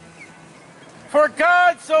 For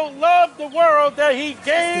God so loved the world that he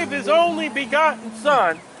gave his only begotten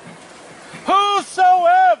Son.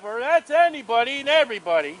 Whosoever, that's anybody and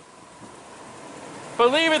everybody,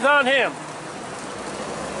 believeth on him,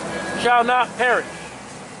 shall not perish.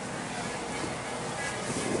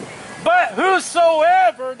 But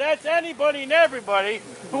whosoever, that's anybody and everybody,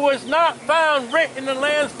 who is not found written in the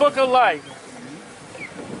Lamb's Book of Life,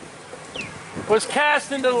 was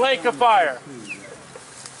cast into the lake of fire.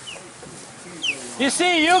 You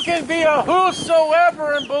see, you can be a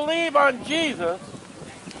whosoever and believe on Jesus,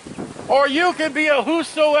 or you can be a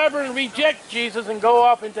whosoever and reject Jesus and go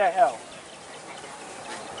off into hell.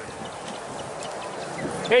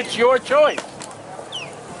 It's your choice.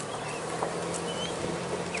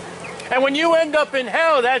 And when you end up in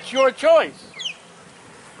hell, that's your choice.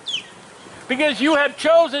 Because you have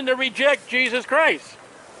chosen to reject Jesus Christ.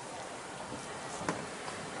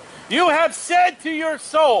 You have said to your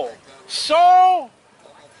soul, soul,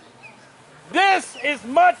 this is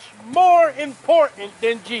much more important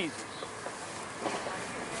than Jesus.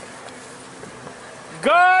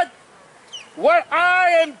 God, what I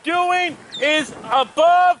am doing is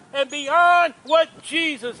above and beyond what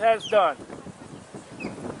Jesus has done.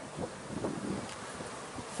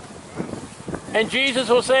 And Jesus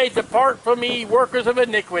will say, depart from me, workers of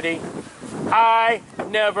iniquity. I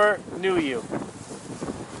never knew you.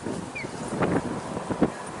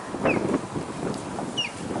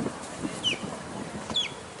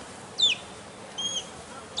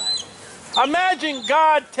 Imagine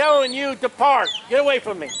God telling you, depart, get away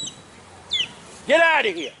from me. Get out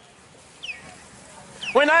of here.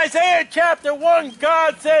 When Isaiah chapter 1,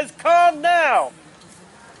 God says, come now.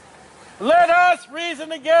 Let us reason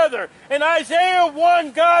together. In Isaiah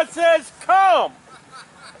 1, God says, come.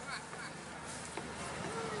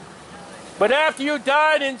 But after you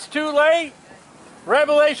died and it's too late,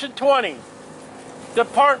 Revelation 20,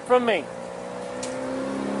 depart from me.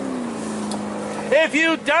 If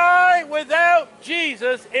you die without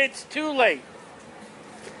Jesus, it's too late.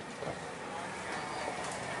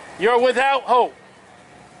 You're without hope.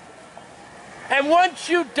 And once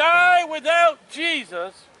you die without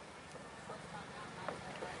Jesus,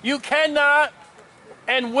 you cannot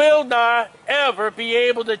and will not ever be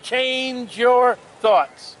able to change your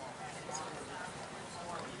thoughts.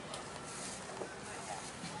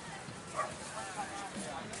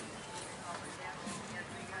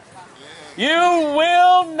 You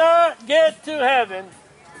will not get to heaven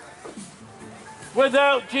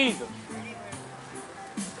without Jesus.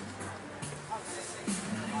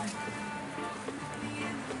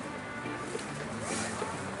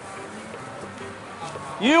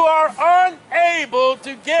 You are unable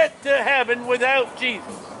to get to heaven without Jesus.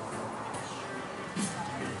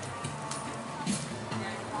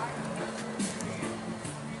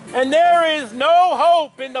 And there is no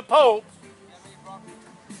hope in the Pope.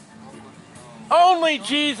 Only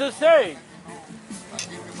Jesus saves.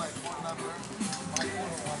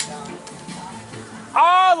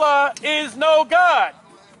 Allah is no God,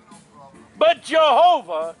 but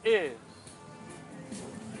Jehovah is.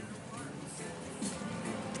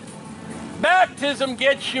 Baptism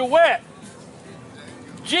gets you wet.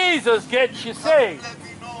 Jesus gets you saved.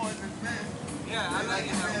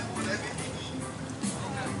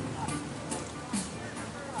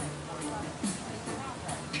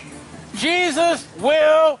 Jesus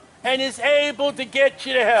will and is able to get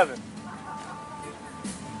you to heaven.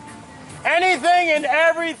 Anything and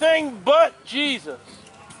everything but Jesus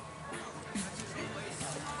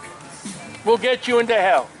will get you into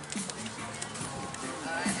hell.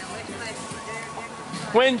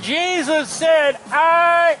 When Jesus said,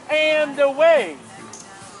 I am the way,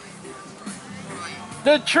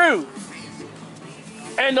 the truth,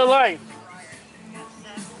 and the life,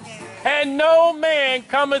 and no man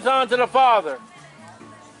cometh unto the Father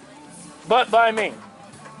but by me.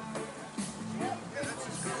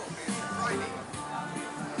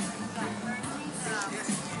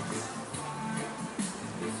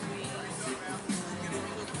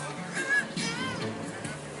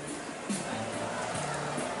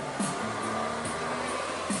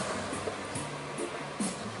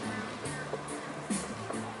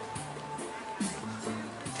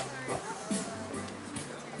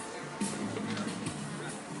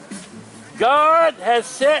 God has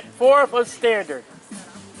set forth a standard.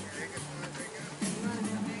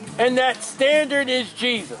 And that standard is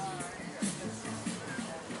Jesus.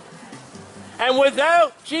 And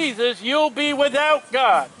without Jesus, you'll be without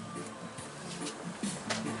God.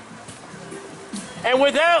 And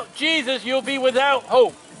without Jesus, you'll be without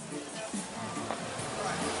hope.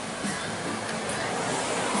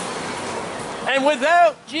 And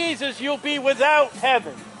without Jesus, you'll be without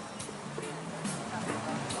heaven.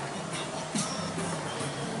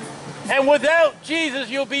 And without Jesus,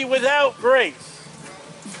 you'll be without grace.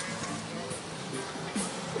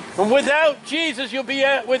 And without Jesus, you'll be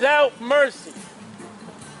without mercy.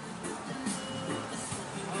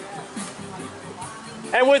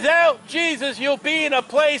 And without Jesus, you'll be in a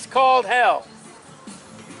place called hell.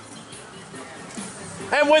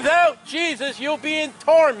 And without Jesus, you'll be in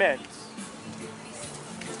torments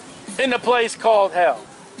in a place called hell.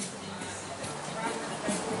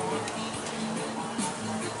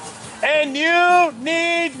 And you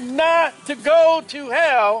need not to go to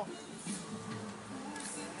hell,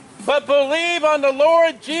 but believe on the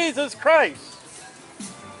Lord Jesus Christ,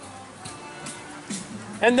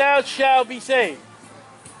 and thou shalt be saved.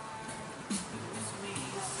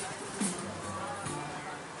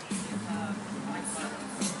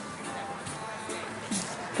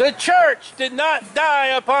 The church did not die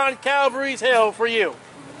upon Calvary's hill for you.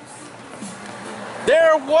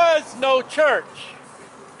 There was no church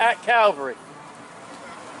at Calvary.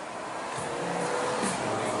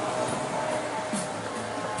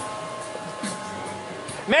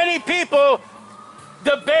 Many people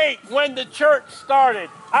debate when the church started.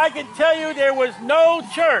 I can tell you there was no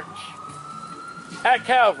church at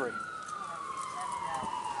Calvary.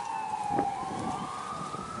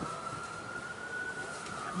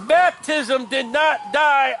 Baptism did not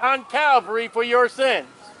die on Calvary for your sins.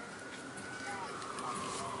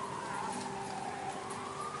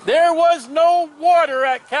 There was no water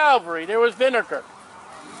at Calvary. There was vinegar.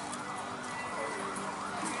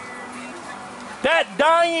 That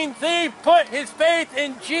dying thief put his faith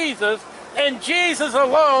in Jesus and Jesus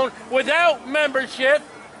alone, without membership,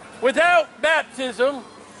 without baptism,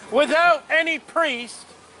 without any priest.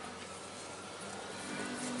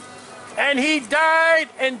 And he died,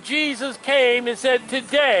 and Jesus came and said,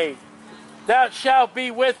 today thou shalt be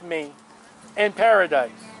with me in paradise.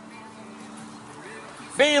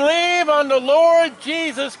 Believe on the Lord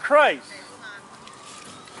Jesus Christ,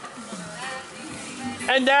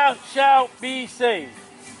 and thou shalt be saved.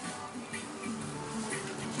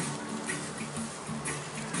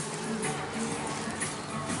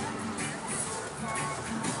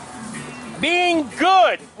 Being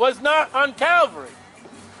good was not on Calvary,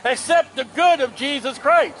 except the good of Jesus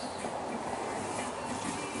Christ.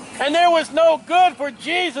 And there was no good, for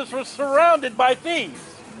Jesus was surrounded by thieves.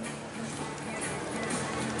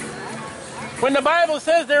 When the Bible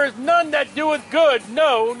says there is none that doeth good,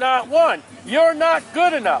 no, not one. You're not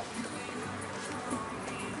good enough.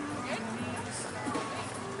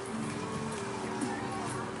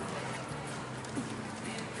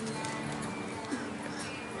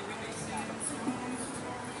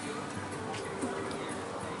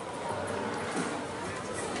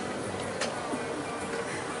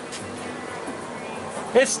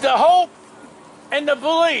 It's the hope and the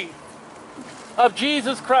belief of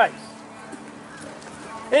Jesus Christ.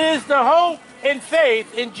 It is the hope and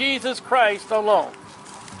faith in Jesus Christ alone.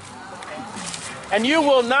 And you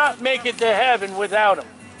will not make it to heaven without Him.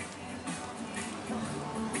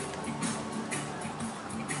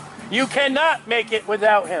 You cannot make it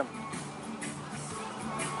without Him.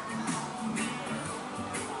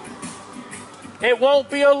 It won't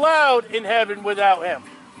be allowed in heaven without Him.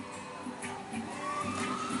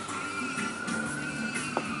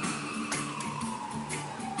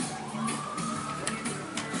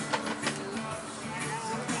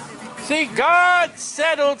 See, God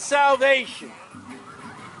settled salvation.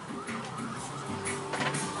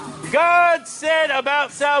 God said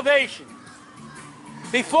about salvation,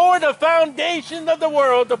 before the foundation of the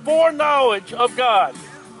world, the foreknowledge of God,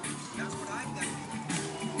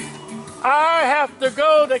 I have to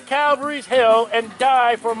go to Calvary's hill and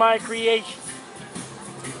die for my creation.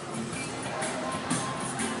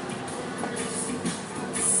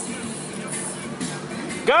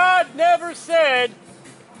 God never said,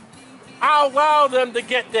 I'll allow them to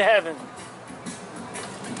get to heaven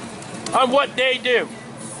on what they do.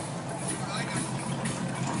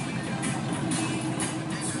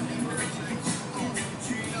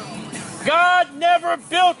 God never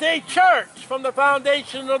built a church from the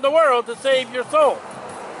foundation of the world to save your soul.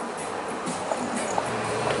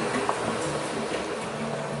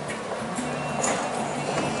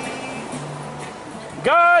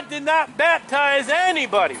 God did not baptize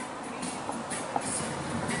anybody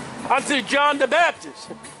unto John the Baptist.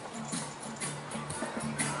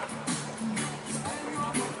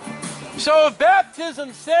 So if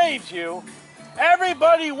baptism saves you,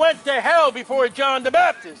 everybody went to hell before John the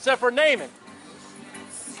Baptist, except for Naaman.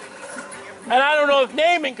 And I don't know if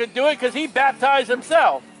Naaman could do it because he baptized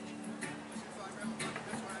himself.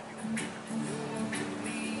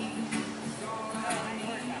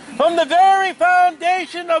 From the very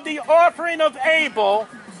foundation of the offering of Abel,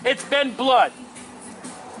 it's been blood.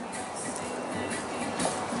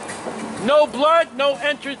 No blood, no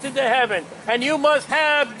entrance into heaven. And you must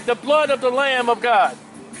have the blood of the Lamb of God.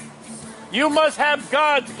 You must have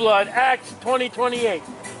God's blood, Acts 20:28.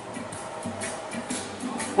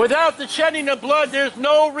 Without the shedding of blood, there's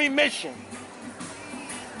no remission.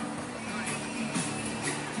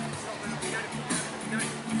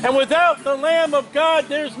 And without the Lamb of God,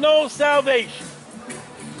 there's no salvation.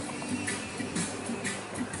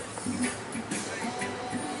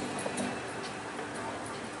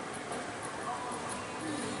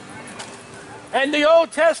 And the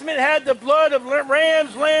Old Testament had the blood of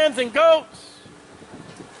rams, lambs, and goats.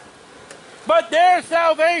 But their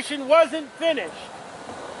salvation wasn't finished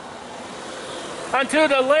until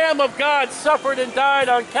the Lamb of God suffered and died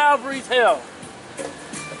on Calvary's hill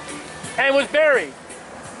and was buried.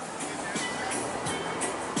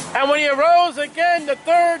 And when he arose again the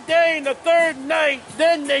third day and the third night,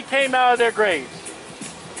 then they came out of their graves.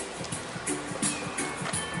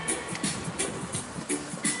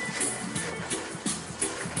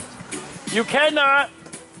 You cannot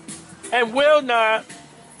and will not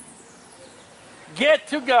get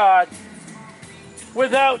to God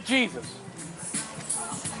without Jesus.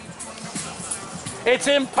 It's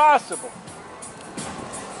impossible.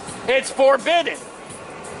 It's forbidden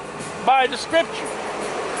by the Scripture.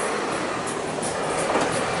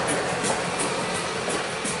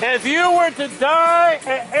 If you were to die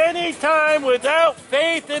at any time without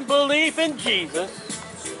faith and belief in Jesus,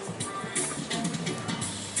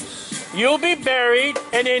 you'll be buried,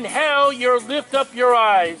 and in hell you'll lift up your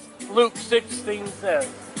eyes, Luke 16 says.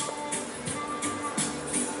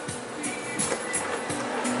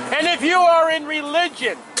 And if you are in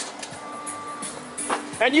religion,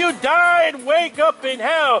 and you die and wake up in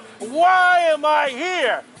hell, why am I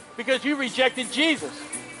here? Because you rejected Jesus.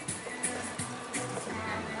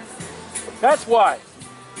 That's why.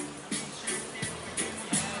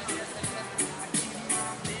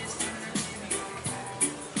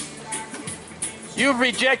 You've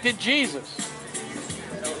rejected Jesus.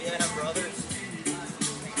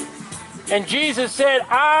 And Jesus said,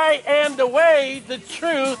 I am the way, the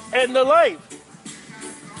truth, and the life.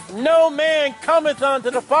 No man cometh unto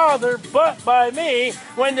the Father but by me,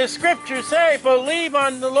 when the scriptures say, believe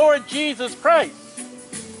on the Lord Jesus Christ,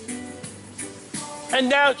 and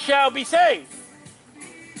thou shalt be saved.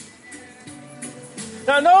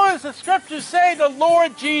 Now notice the scriptures say the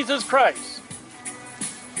Lord Jesus Christ.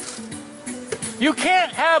 You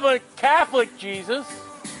can't have a Catholic Jesus,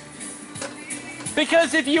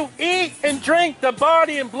 because if you eat and drink the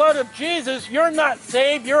body and blood of Jesus, you're not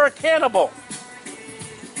saved, you're a cannibal.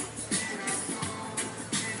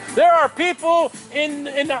 There are people in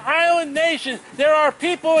the island nations, there are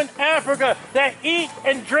people in Africa that eat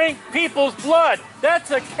and drink people's blood.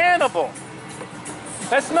 That's a cannibal.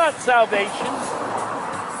 That's not salvation.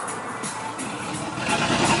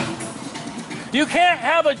 You can't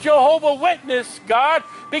have a Jehovah's Witness God,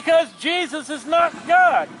 because Jesus is not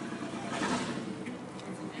God.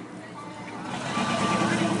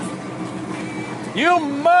 You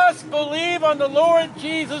must believe on the Lord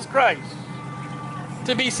Jesus Christ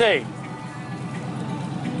to be saved.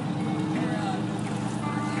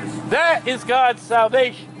 That is God's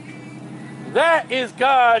salvation. That is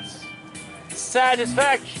God's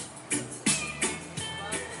satisfaction.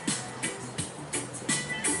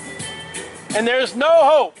 And there's no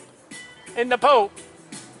hope in the Pope,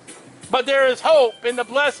 but there is hope in the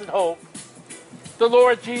blessed hope, the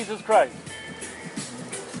Lord Jesus Christ.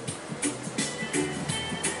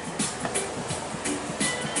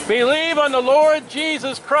 Believe on the Lord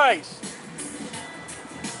Jesus Christ,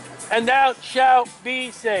 and thou shalt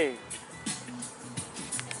be saved.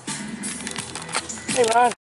 Hey, Ron.